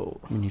that. So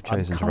you've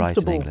chosen to write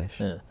in English.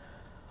 Yeah.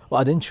 Well,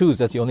 I didn't choose.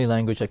 That's the only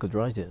language I could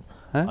write in.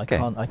 Okay.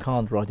 I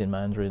can't write in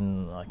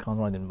Mandarin. I can't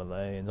write in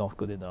Malay. Not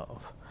good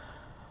enough.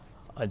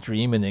 I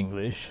dream in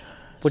English.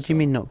 What do you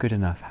mean not good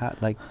enough?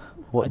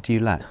 What do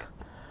you lack?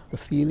 The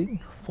feeling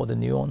for the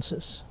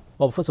nuances.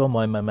 Well, first of all,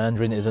 my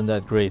Mandarin isn't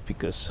that great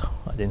because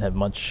I didn't have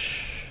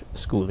much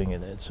schooling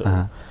in it.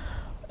 So,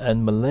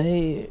 and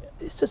Malay,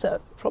 it's just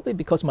that probably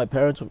because my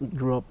parents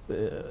grew up.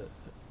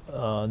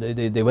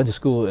 They went to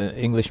school,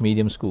 English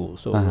medium school,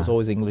 so it was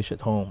always English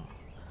at home.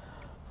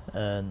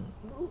 And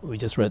we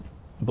just read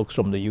books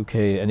from the UK,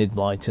 Enid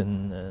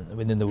Blyton, and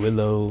Within the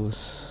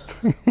Willows.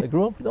 I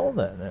grew up with all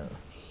that. Yeah.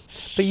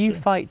 But you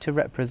fight to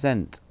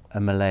represent a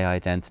Malay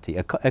identity,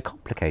 a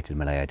complicated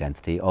Malay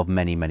identity of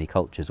many, many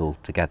cultures all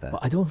together.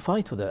 But I don't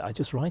fight for that. I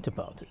just write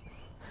about it.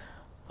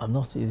 I'm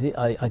not easy.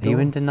 Are you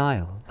in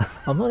denial?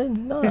 I'm not in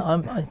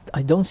denial.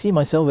 I don't see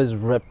myself as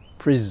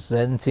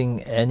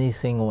representing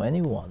anything or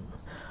anyone.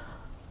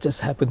 It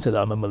just happens that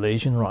I'm a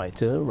Malaysian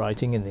writer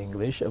writing in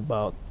English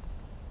about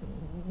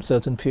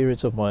certain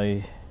periods of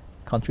my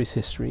country's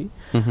history.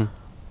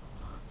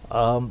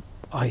 I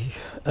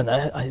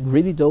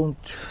really don't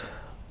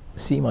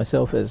see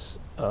myself as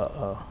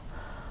a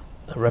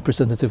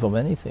representative of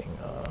anything.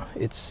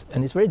 It's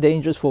very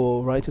dangerous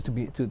for writers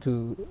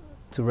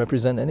to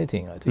represent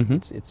anything. I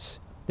think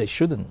they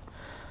shouldn't.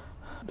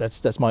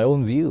 That's my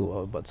own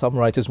view. But some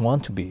writers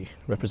want to be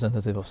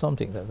representative of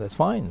something. That's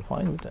fine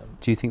with them.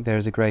 Do you think there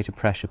is a greater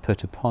pressure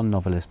put upon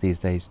novelists these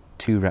days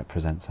to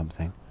represent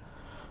something?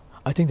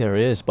 I think there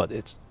is, but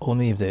it's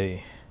only if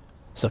they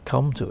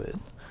succumb to it.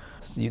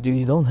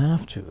 You don't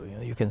have to.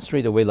 You can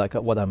straight away, like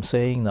what I'm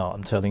saying now,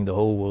 I'm telling the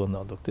whole world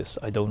now, look,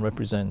 I don't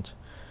represent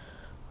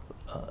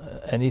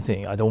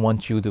anything. I don't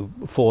want you to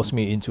force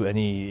me into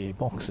any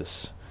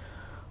boxes.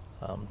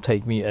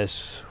 Take me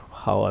as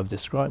how I've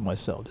described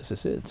myself. This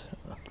is it.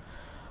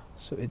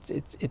 So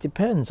it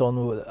depends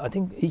on. I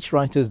think each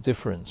writer is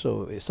different.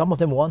 So some of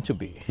them want to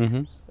be.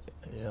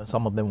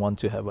 Some of them want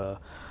to have a.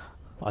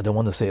 I don't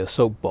want to say a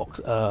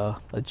soapbox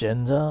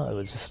agenda. It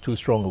was just too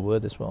strong a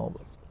word as well.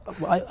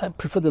 I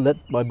prefer to let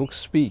my books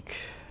speak,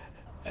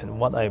 and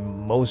what I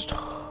most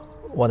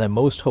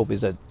hope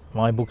is that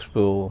my books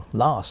will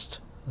last.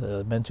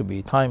 Meant to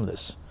be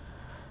timeless,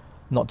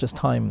 not just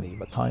timely,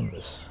 but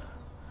timeless.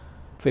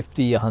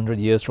 50, 100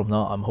 years from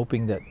now, I'm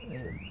hoping that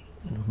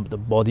the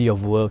body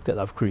of work that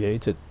I've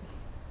created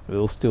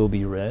will still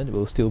be read,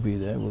 will still be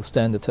there, will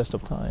stand the test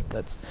of time.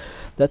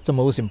 That's the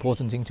most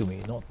important thing to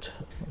me, not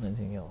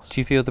anything else.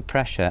 Do you feel the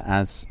pressure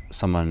as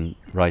someone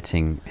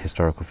writing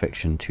historical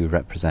fiction to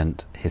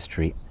represent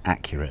history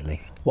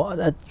accurately? Well,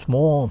 that's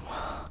more...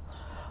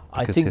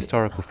 Because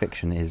historical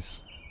fiction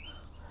is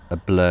a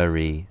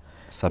blurry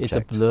subject.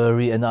 It's a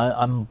blurry, and I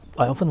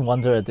often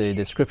wonder at the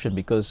description,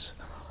 because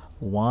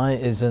why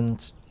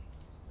isn't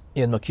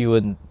Ian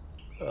McEwan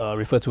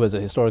referred to as a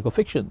historical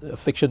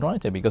fiction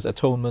writer? Because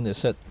Atonement is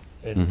set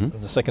in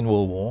the Second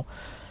World War.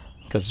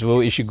 Because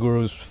Zuo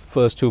Ishiguro's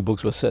first two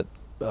books were set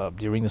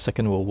during the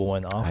Second World War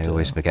and after. I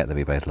always forget that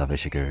we both love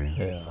Ishiguro.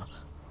 Yeah.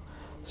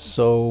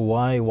 So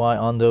why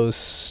aren't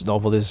those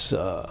novelists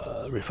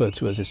referred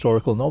to as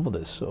historical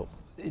novelists? So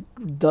it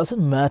doesn't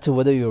matter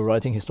whether you're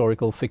writing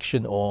historical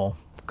fiction or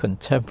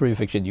contemporary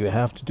fiction. You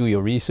have to do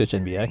your research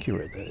and be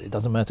accurate. It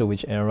doesn't matter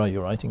which era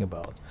you're writing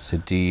about. So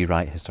do you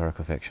write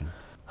historical fiction?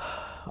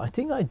 I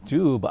think I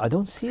do, but I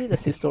don't see it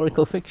as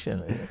historical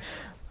fiction.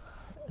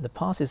 The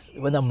past is,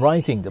 when I'm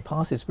writing, the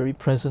past is very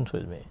present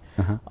with me.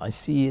 I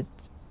see it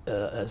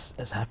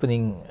as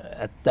happening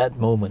at that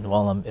moment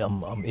while I'm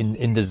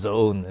in the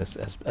zone,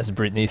 as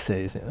Brittany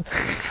says.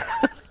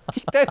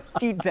 Don't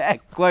you dare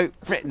quote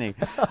Brittany.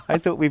 I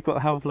thought we've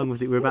got how long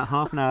was it? We're about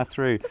half an hour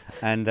through,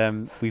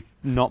 and we've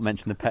not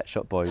mentioned the Pet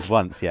Shop Boys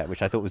once yet,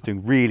 which I thought was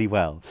doing really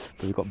well.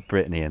 But we've got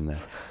Brittany in there.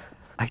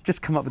 I've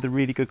just come up with a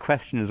really good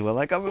question as well.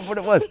 I can't remember what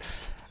it was.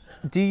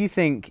 Do you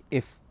think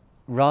if,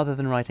 rather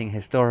than writing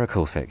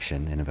historical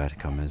fiction, in inverted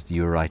commas,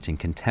 you were writing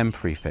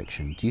contemporary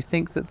fiction, do you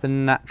think that the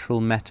natural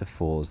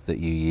metaphors that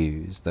you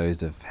use,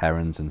 those of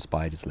herons and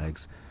spiders'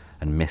 legs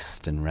and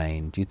mist and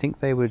rain, do you think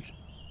they would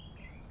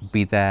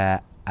be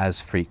there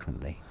as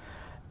frequently?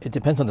 It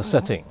depends on the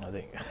setting, I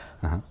think.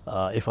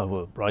 If I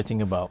were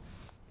writing about,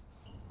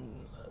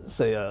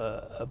 say,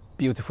 a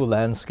beautiful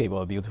landscape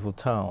or a beautiful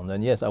town,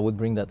 then yes, I would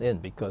bring that in,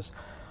 because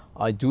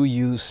I do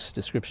use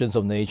descriptions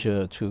of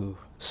nature to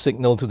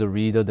signal to the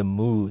reader the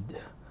mood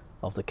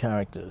of the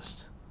characters,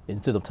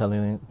 instead of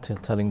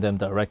telling them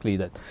directly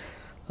that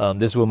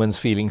this woman's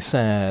feeling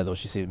sad or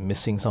she's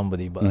missing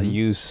somebody. But I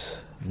use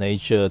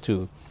nature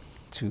to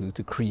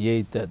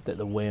create that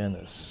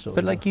awareness. So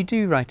but like you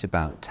do write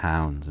about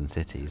towns and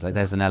cities. Like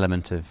there's an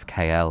element of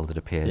KL that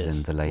appears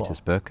in the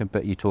latest book,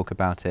 but you talk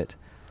about it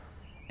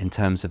in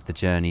terms of the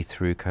journey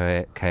through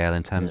KL,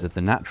 in terms of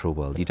the natural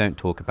world. You don't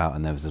talk about,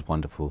 and there was this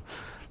wonderful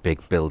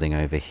big building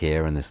over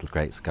here and this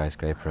great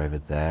skyscraper over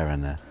there,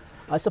 and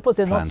I suppose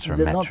they're not as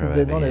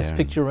here,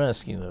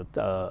 picturesque,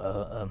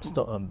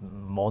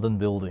 modern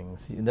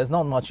buildings. There's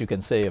not much you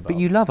can say about. But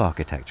you love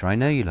architecture. I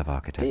know you love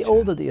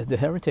architecture. The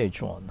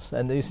heritage ones,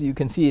 and you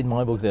can see in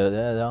my books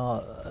there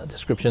are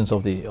descriptions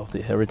of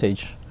the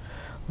heritage,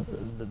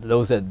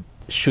 those that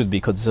should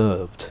be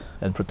conserved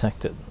and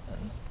protected.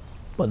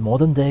 But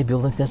modern day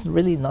buildings, there's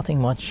really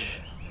nothing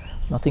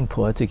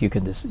poetic you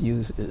can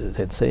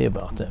say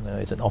about them.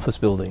 It's an office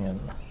building and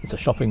it's a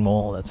shopping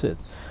mall. That's it.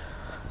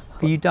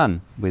 Are you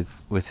done with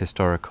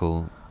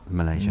historical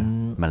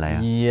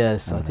Malaya?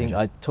 Yes, I think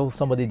I told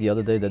somebody the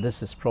other day that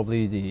this is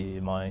probably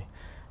my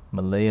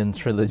Malayan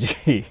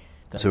trilogy.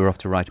 So we're off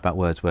to write about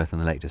Wordsworth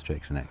and the Lake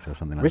Districts next, or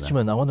something like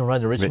Richmond. that. I want to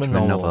write a Richmond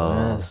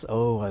novel. Yes.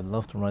 Oh, I'd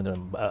love to write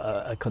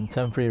a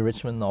contemporary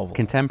Richmond novel.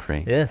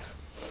 Contemporary? Yes.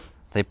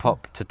 They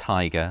pop to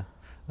Tiger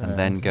and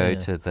then go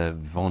to the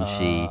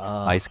Vanchi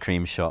ice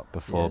cream shop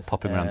before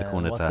popping around the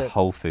corner to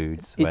Whole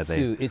Foods.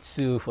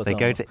 Itsu for they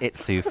go to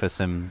Itsu for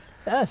some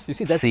yes, you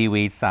see, that's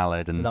seaweed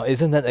salad. And now,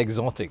 isn't that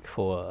exotic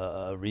for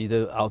a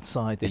reader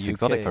outside the UK? It's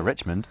exotic for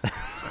Richmond.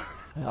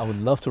 I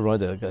would love to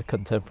write a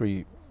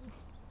contemporary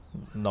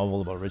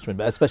novel about Richmond,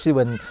 but especially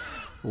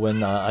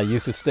when I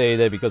used to stay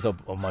there because of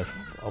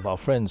our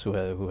friends who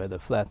had a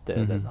flat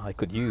there that I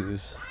could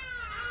use.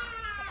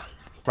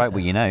 Write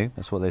what you know.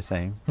 That's what they're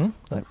saying.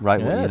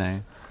 Write what you know.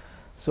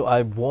 So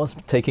I was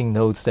taking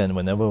notes then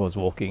whenever I was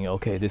walking.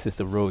 Okay, this is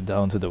the road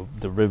down to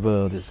the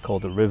river. This is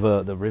called the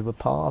river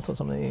path or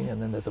something.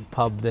 And then there's a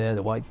pub there,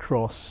 the White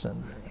Cross.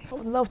 And I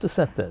would love to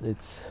set that.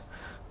 It's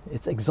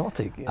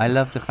exotic. I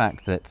love the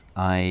fact that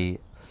I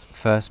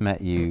first met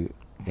you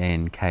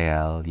in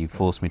KL. You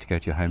forced me to go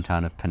to your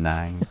hometown of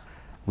Penang.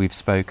 We've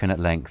spoken at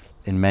length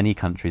in many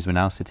countries. We're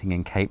now sitting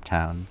in Cape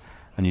Town,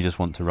 and you just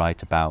want to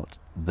write about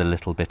the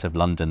little bit of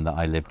London that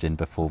I lived in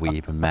before we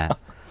even met.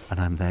 And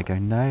I'm there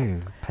going, no,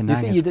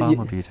 Penang is far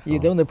more beautiful. You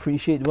don't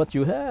appreciate what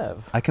you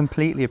have. I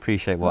completely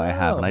appreciate what I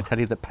have, and I tell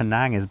you that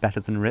Penang is better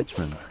than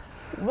Richmond.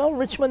 Well,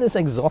 Richmond is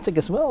exotic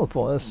as well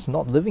for us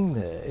not living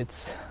there.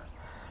 It's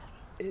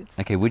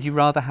Okay, would you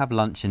rather have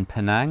lunch in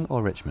Penang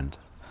or Richmond?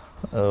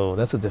 Oh,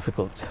 that's a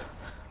difficult.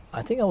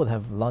 I think I would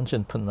have lunch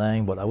in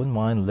Penang, but I wouldn't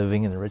mind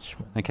living in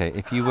Richmond. Okay,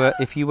 if you were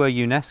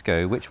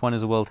UNESCO, which one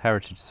is a World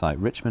Heritage Site,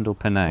 Richmond or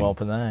Penang? Well,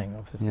 Penang,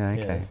 obviously. Yeah,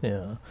 okay.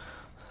 Yes,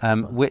 yeah.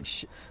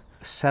 Which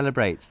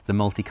celebrates the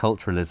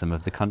multiculturalism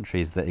of the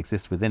countries that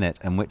exist within it,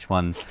 and which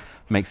one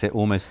makes it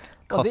almost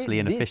costly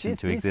and efficient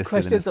to exist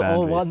within its boundaries? These questions are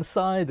all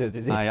one-sided.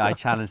 Is it? I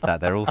challenge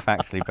that. They're all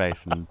factually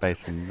based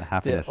on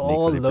happiness. They're and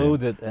all equilibrium.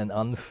 loaded and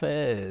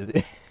unfair.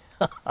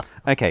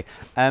 Okay,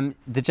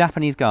 the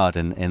Japanese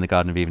garden in the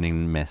Garden of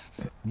Evening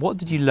Mists. What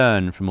did you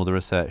learn from all the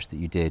research that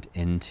you did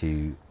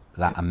into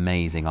that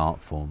amazing art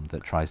form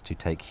that tries to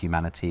take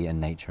humanity and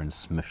nature and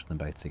smush them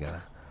both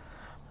together?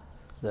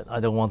 That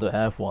I don't want to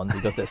have one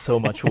because there's so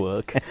much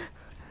work.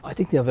 I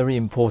think they are very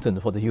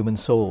important for the human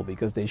soul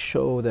because they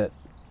show that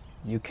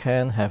you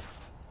can have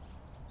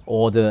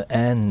order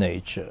and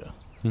nature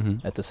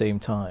at the same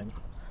time.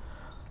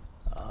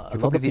 You're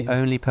probably the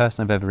only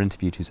person I've ever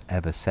interviewed who's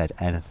ever said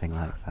anything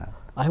like that.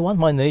 I want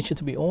my nature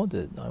to be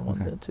ordered. I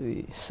want it to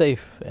be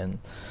safe and...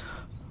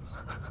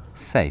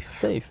 Safe?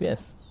 Safe,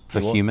 yes. For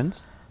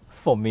humans?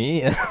 For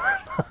me.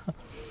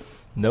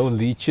 No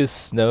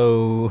leeches,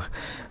 no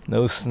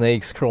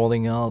snakes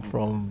crawling out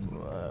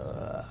from...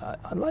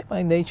 I like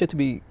my nature to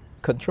be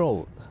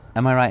controlled.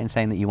 Am I right in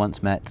saying that you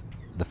once met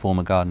the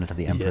former gardener to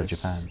the Emperor of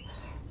Japan?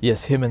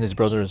 Yes, him and his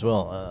brother as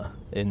well,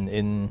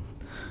 in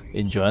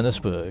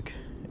Johannesburg,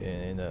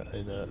 in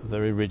a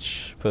very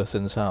rich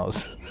person's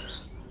house.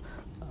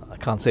 I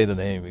can't say the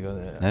name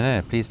because...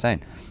 No, please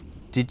don't.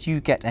 Did you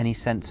get any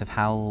sense of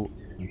how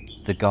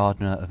the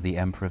gardener of the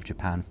Emperor of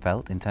Japan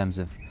felt in terms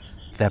of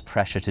their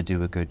pressure to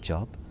do a good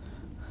job?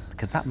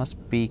 Because that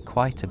must be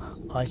quite a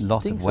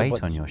lot of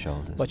weight on your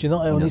shoulders. But you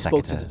know, I only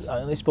spoke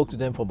to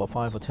them for about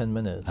 5 or 10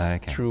 minutes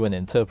through an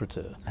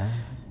interpreter.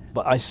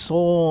 But I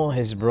saw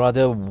his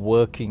brother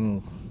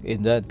working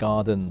in that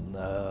garden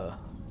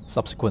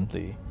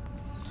subsequently.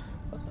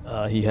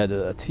 He had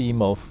a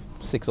team of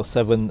 6 or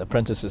 7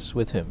 apprentices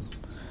with him.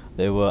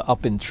 They were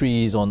up in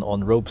trees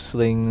on rope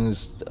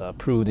slings,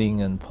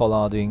 pruning and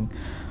pollarding,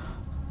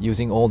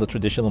 using all the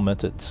traditional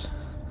methods.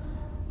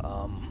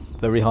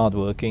 Very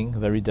hardworking,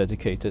 very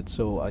dedicated.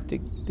 So I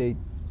think they,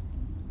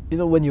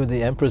 when you're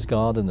the emperor's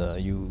gardener,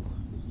 you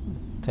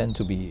tend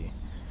to be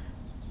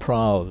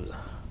proud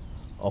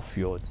of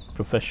your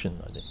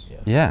profession, I think.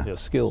 Yeah. Your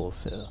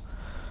skills. Yeah.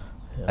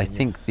 I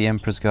think the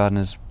emperor's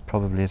gardener is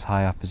probably as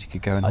high up as you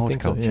could go in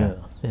horticulture.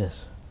 I think so, yeah.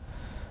 Yes.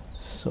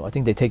 So I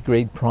think they take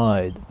great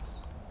pride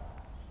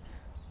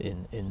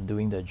in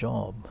doing their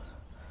job.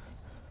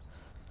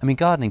 I mean,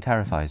 gardening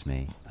terrifies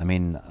me. I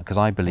mean, because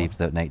I believe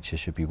that nature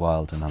should be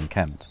wild and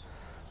unkempt.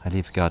 I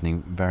leave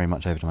gardening very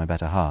much over to my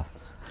better half.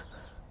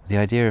 The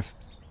idea of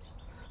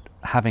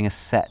having a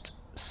set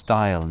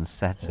style and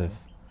set of,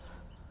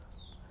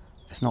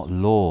 it's not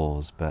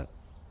laws, but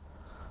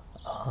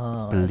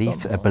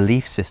a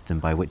belief system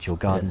by which your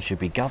garden should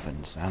be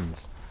governed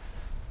sounds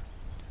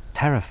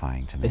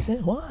terrifying to me. Is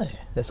it? Why?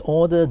 There's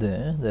order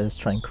there, there's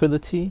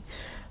tranquility,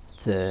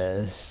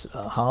 there's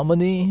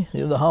harmony.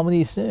 The harmony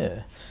is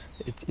there.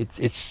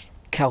 It's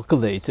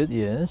calculated,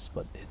 yes,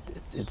 but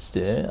it's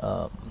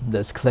there.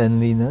 There's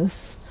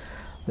cleanliness,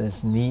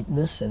 there's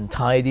neatness and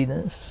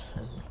tidiness.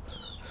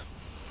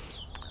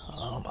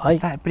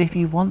 But if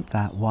you want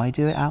that, why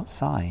do it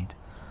outside?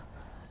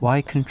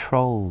 Why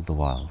control the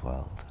wild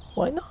world?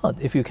 Why not?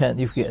 If you have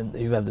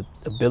the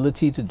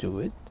ability to do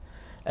it,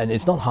 and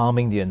it's not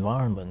harming the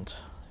environment.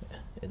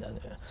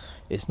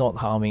 It's not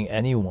harming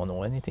anyone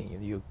or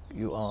anything.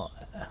 You are.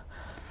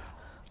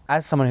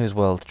 As someone who's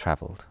world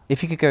travelled,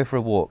 if you could go for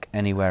a walk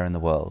anywhere in the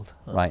world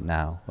right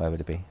now, where would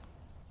it be?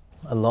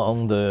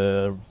 Along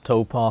the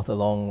towpath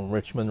along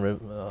Richmond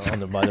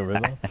by the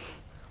river.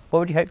 What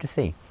would you hope to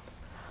see?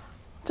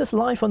 Just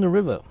life on the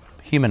river.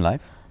 Human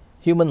life?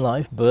 Human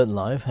life, bird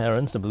life,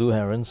 herons, the blue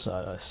herons,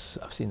 I've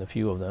seen a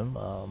few of them,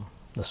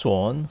 the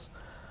swans.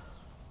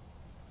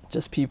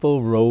 Just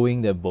people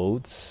rowing their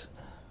boats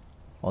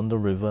on the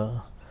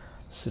river,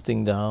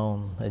 sitting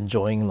down,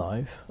 enjoying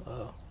life.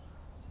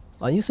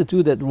 I used to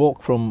do that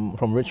walk from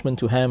Richmond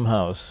to Ham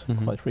House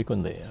quite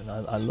frequently, and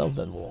I love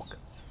that walk.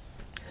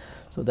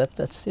 So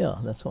that's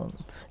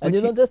one. And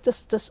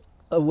just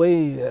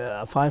away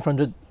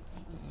 500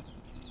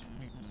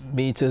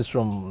 meters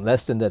from,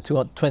 less than that,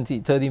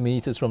 30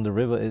 meters from the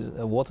river is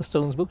a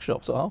Waterstones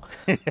bookshop. So how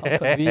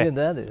convenient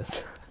that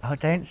is. Oh,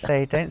 don't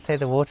say the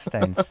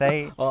Waterstones.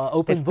 Say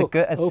open book.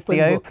 The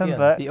open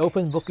book. The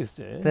open book is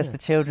there. There's the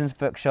children's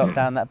bookshop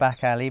down that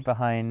back alley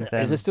behind.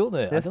 Is it still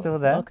there? They're still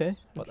there. Okay.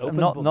 But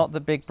not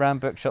the big brown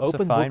bookshops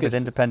are fine, but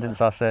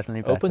independents are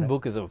certainly better. Open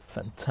book is a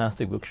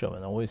fantastic bookshop,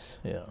 and always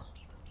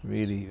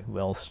really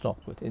well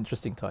stocked with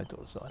interesting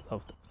titles. So I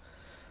love them.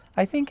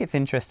 I think it's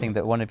interesting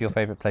that one of your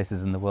favourite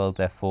places in the world,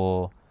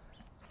 therefore,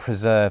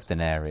 preserved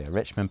an area.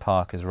 Richmond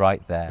Park is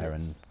right there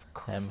and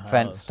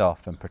fenced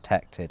off and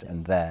protected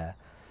and there.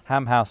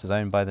 Ham House is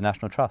owned by the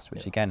National Trust,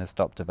 which again has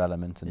stopped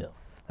development. And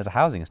there's a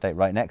housing estate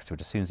right next to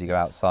it as soon as you go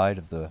outside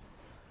of the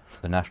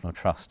National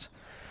Trust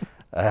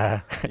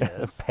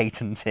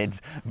patented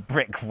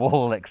brick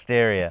wall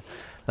exterior.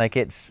 Like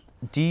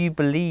do you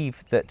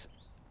believe that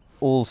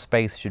all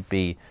space should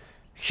be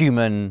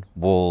human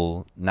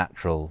wall,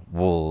 natural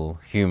wall,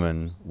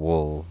 human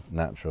wall,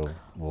 natural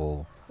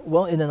wall?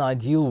 Well, in an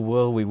ideal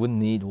world, we wouldn't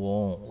need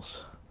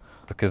walls.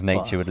 Because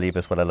nature would leave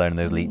us well alone and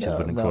those leeches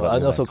wouldn't crawl up.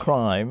 And also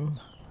crime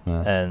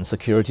and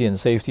security and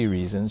safety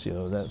reasons,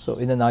 so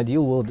in an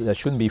ideal world, there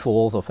shouldn't be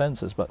walls or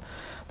fences, but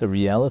the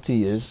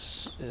reality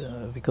is,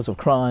 because of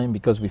crime,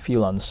 because we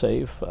feel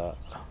unsafe,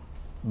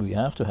 we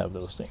have to have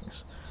those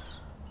things.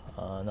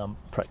 And I'm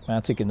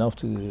pragmatic enough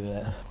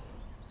to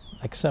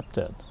accept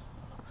that.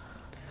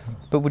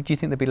 But would you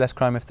think there'd be less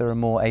crime if there were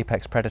more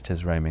apex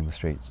predators roaming the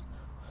streets?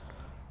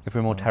 If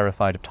we're more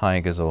terrified of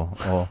tigers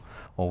or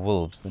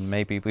wolves, then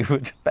maybe we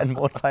would spend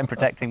more time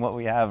protecting what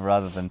we have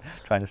rather than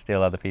trying to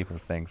steal other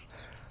people's things.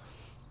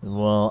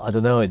 Well, I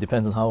don't know. It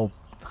depends on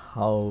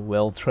how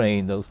well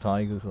trained those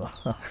tigers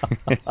are.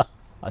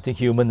 I think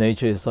human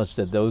nature is such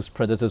that those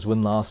predators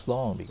wouldn't last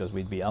long because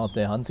we'd be out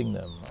there hunting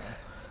them.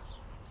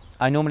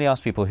 I normally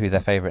ask people who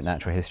their favourite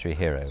natural history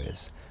hero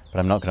is, but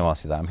I'm not going to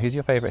ask you that. Who's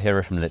your favourite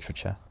hero from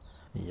literature?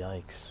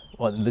 Yikes.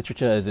 What,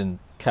 literature as in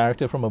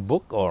character from a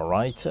book or a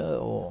writer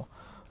or...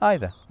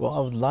 Either. Well,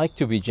 I would like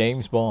to be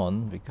James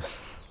Bond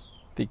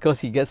because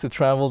he gets to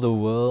travel the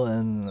world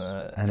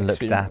and look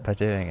dapper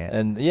doing it.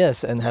 And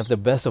yes, and have the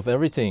best of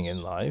everything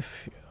in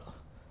life.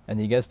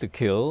 And he gets to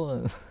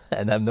kill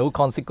and have no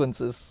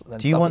consequences.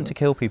 Do you want to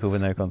kill people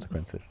with no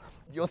consequences?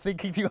 You're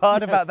thinking too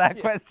hard about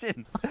that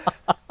question.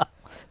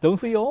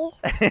 Don't we all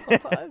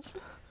sometimes?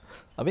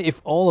 I mean, if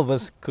all of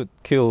us could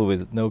kill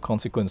with no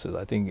consequences,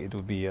 I think it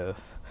would be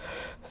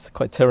it's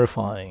quite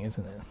terrifying,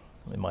 isn't it?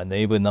 I mean, my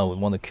neighbor now would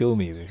want to kill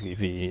me if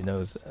he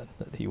knows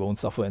that he won't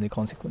suffer any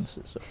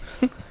consequences.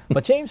 So.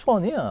 But James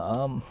Bond,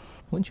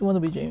 wouldn't you want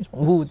to be James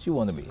Bond? Who would you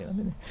want to be? I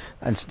mean,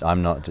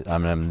 I'm not.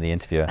 I'm the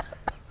interviewer.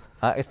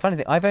 It's funny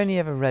thing. I've only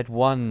ever read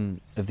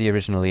one of the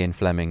original Ian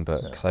Fleming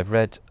books. I've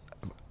read,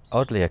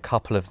 oddly, a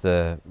couple of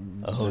the.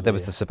 There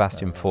was the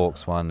Sebastian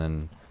Faulks one,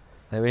 and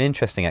they were an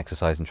interesting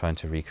exercise in trying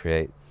to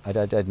recreate. I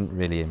didn't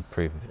really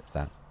approve of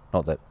that.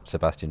 Not that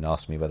Sebastian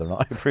asked me whether or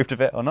not I approved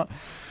of it or not.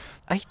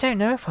 I don't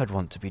know if I'd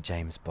want to be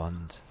James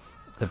Bond,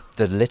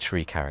 the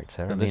literary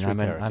character.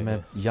 I'm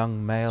a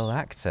young male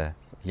actor,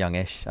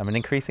 youngish. I'm an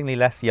increasingly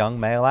less young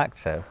male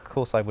actor. Of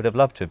course, I would have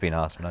loved to have been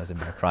asked when I was in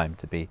my prime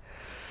to be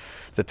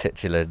the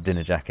titular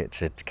dinner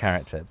jacketed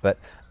character. But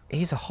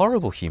he's a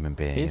horrible human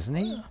being, isn't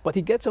he? But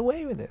he gets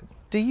away with it.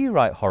 Do you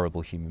write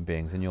horrible human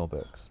beings in your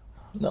books?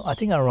 No, I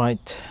think I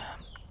write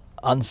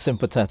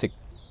unsympathetic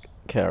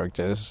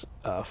characters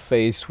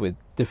faced with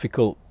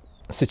difficult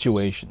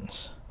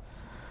situations.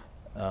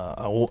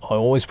 I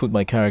always put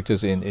my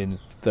characters in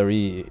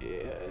very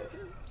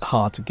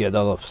hard to get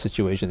out of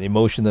situations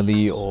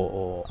emotionally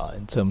or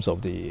in terms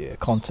of the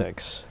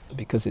context,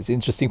 because it's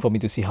interesting for me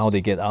to see how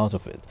they get out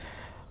of it.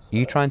 Are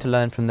you trying to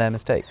learn from their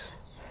mistakes?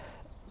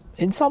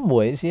 In some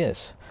ways,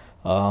 yes.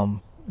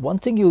 One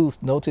thing you'll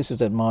notice is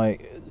that my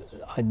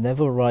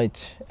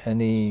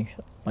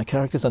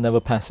characters are never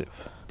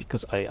passive,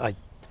 because I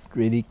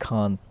really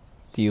can't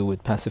deal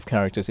with passive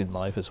characters in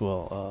life as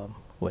well.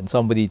 When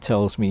somebody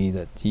tells me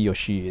that he or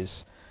she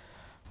is,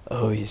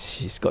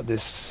 he's got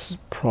this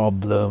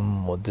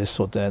problem or this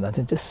or that, I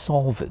think just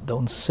solve it.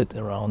 Don't sit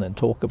around and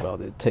talk about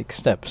it. Take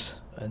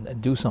steps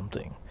and do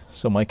something.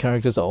 So my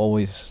characters are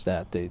always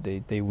that.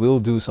 They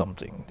will do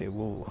something. They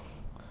will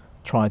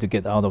try to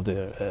get out of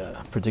their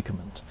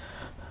predicament.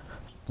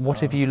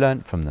 What have you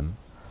learnt from them?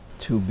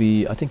 To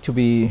be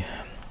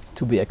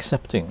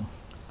accepting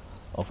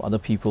of other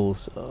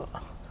people's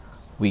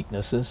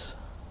weaknesses,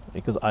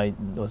 because I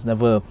was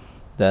never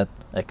that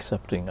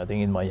accepting. I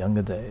think in my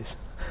younger days,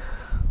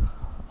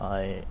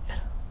 I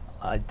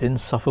didn't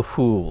suffer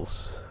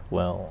fools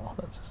well.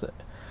 Let's say,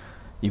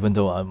 even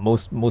though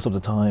most of the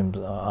times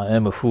I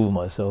am a fool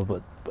myself,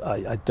 but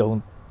I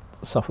don't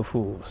suffer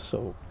fools.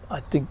 So I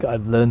think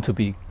I've learned to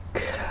be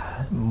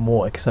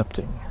more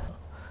accepting.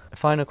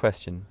 Final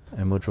question,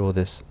 and we'll draw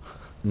this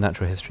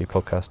natural history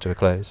podcast to a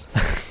close.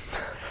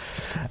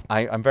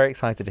 I'm very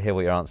excited to hear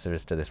what your answer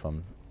is to this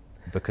one,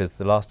 because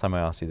the last time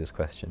I asked you this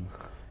question,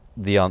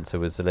 the answer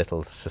was a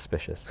little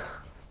suspicious.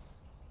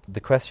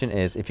 The question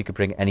is, if you could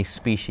bring any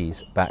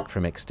species back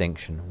from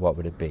extinction, what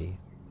would it be?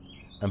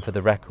 And for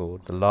the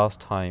record, the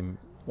last time...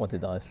 What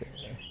did I say?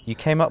 You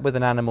came up with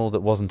an animal that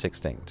wasn't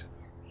extinct.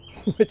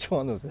 Which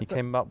one was it? You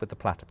came up with the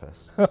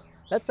platypus.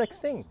 That's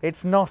extinct.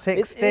 It's not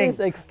extinct. It is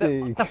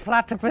extinct. The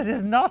platypus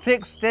is not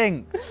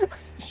extinct.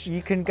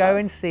 You can go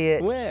and see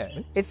it. Where?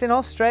 It's in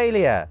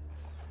Australia.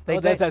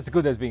 That's as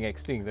good as being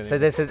extinct. So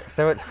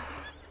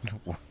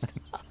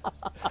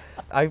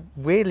I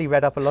weirdly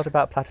read up a lot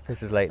about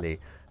platypuses lately.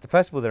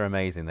 First of all, they're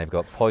amazing. They've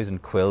got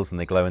poisoned quills and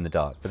they glow in the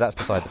dark, but that's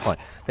beside the point.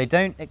 They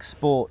don't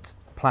export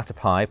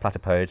platypi,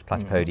 platypodes,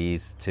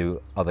 platypodes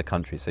to other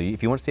countries. So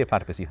if you want to see a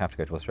platypus, you have to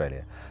go to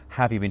Australia.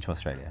 Have you been to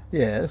Australia?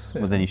 Yes.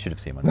 Well, then you should have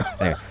seen one.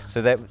 Anyway,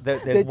 so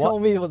They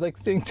told me it was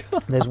extinct.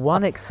 there's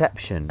one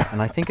exception,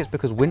 and I think it's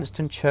because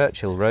Winston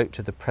Churchill wrote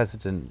to the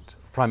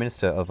Prime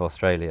Minister of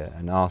Australia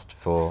and asked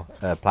for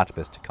a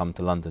platypus to come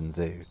to London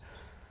Zoo.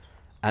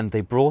 And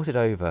they brought it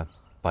over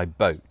by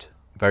boat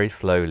very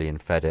slowly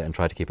and fed it and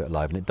tried to keep it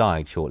alive, and it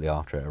died shortly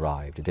after it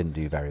arrived. It didn't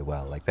do very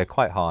well. Like, they're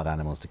quite hard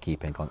animals to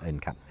keep in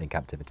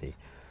captivity.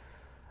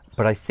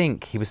 But I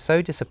think he was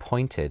so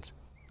disappointed,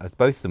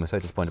 both of them were so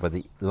disappointed by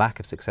the lack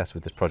of success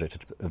with this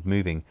project of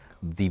moving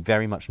the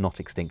very much not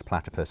extinct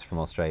platypus from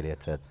Australia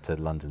to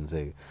London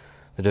Zoo,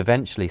 that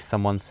eventually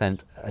someone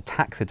sent a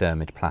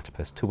taxidermied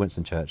platypus to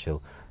Winston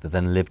Churchill that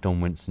then lived on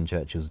Winston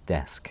Churchill's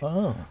desk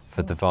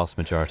for the vast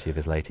majority of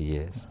his later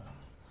years.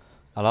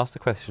 I'll ask the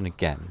question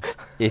again.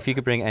 If you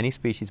could bring any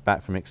species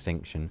back from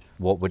extinction,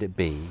 what would it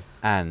be?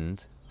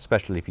 And,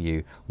 especially for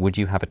you, would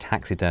you have a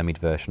taxidermied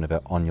version of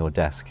it on your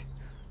desk?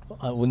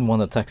 I wouldn't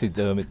want a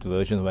taxidermied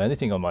version of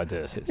anything on my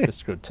desk. It's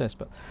just grotesque.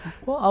 But,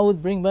 well, I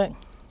would bring back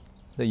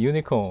the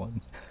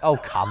unicorn. Oh,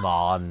 come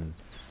on.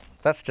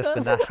 That's just the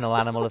national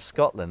animal of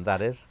Scotland,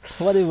 that is.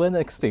 Well, it went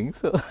extinct,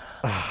 so...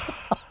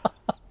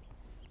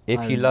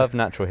 If you love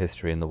natural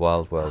history in the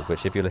wild world,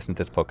 which if you listen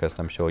to this podcast,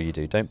 I'm sure you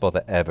do, don't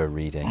bother ever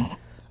reading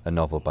a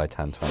novel by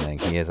Twan Eng.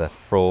 He is a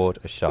fraud,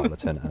 a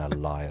charlatan, and a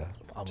liar.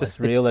 I'm as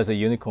real as a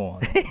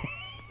unicorn.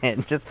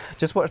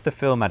 just watch the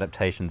film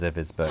adaptations of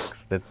his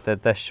books.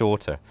 They're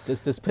shorter.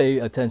 Just pay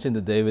attention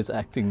to David's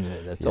acting there.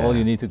 That's all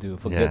you need to do.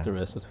 Forget the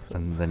rest of the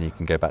film. And then you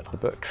can go back to the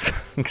books.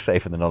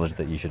 Save for the knowledge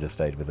that you should have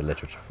stayed with the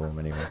literature form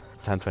anyway.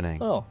 Twan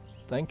Eng. Oh,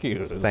 thank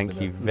you.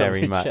 Thank you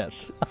very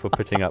much for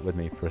putting up with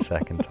me for a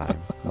second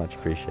time. Much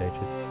appreciated.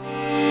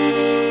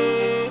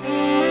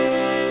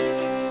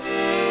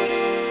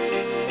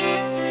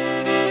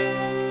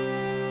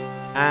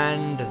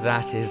 And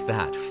that is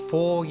that.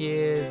 4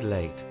 years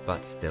late,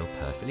 but still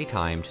perfectly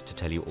timed to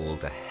tell you all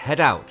to head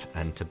out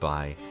and to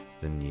buy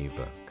the new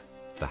book,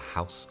 The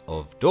House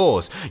of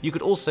Doors. You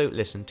could also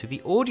listen to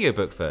the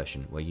audiobook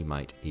version, where you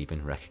might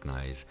even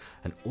recognise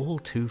an all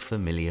too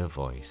familiar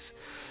voice.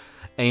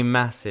 A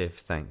massive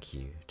thank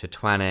you to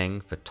Twan Eng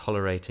for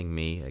tolerating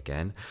me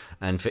again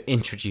and for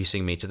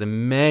introducing me to the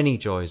many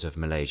joys of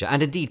Malaysia,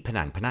 and indeed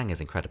Penang. Penang is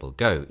incredible.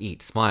 Go,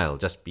 eat, smile,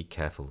 just be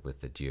careful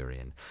with the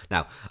durian.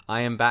 Now,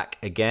 I am back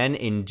again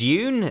in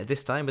June,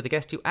 this time with a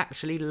guest who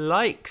actually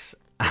likes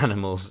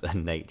animals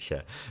and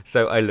nature.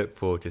 So I look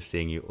forward to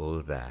seeing you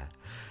all there.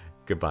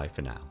 Goodbye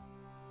for now.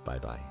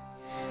 Bye-bye.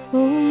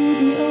 Oh,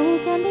 the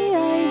oak and the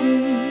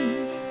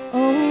ivy.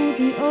 Oh,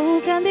 the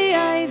oak and the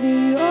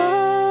ivy. Oh.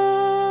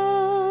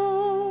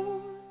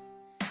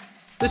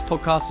 This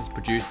podcast is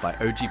produced by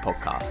OG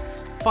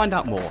Podcasts. Find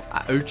out more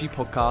at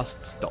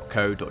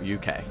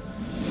ogpodcasts.co.uk.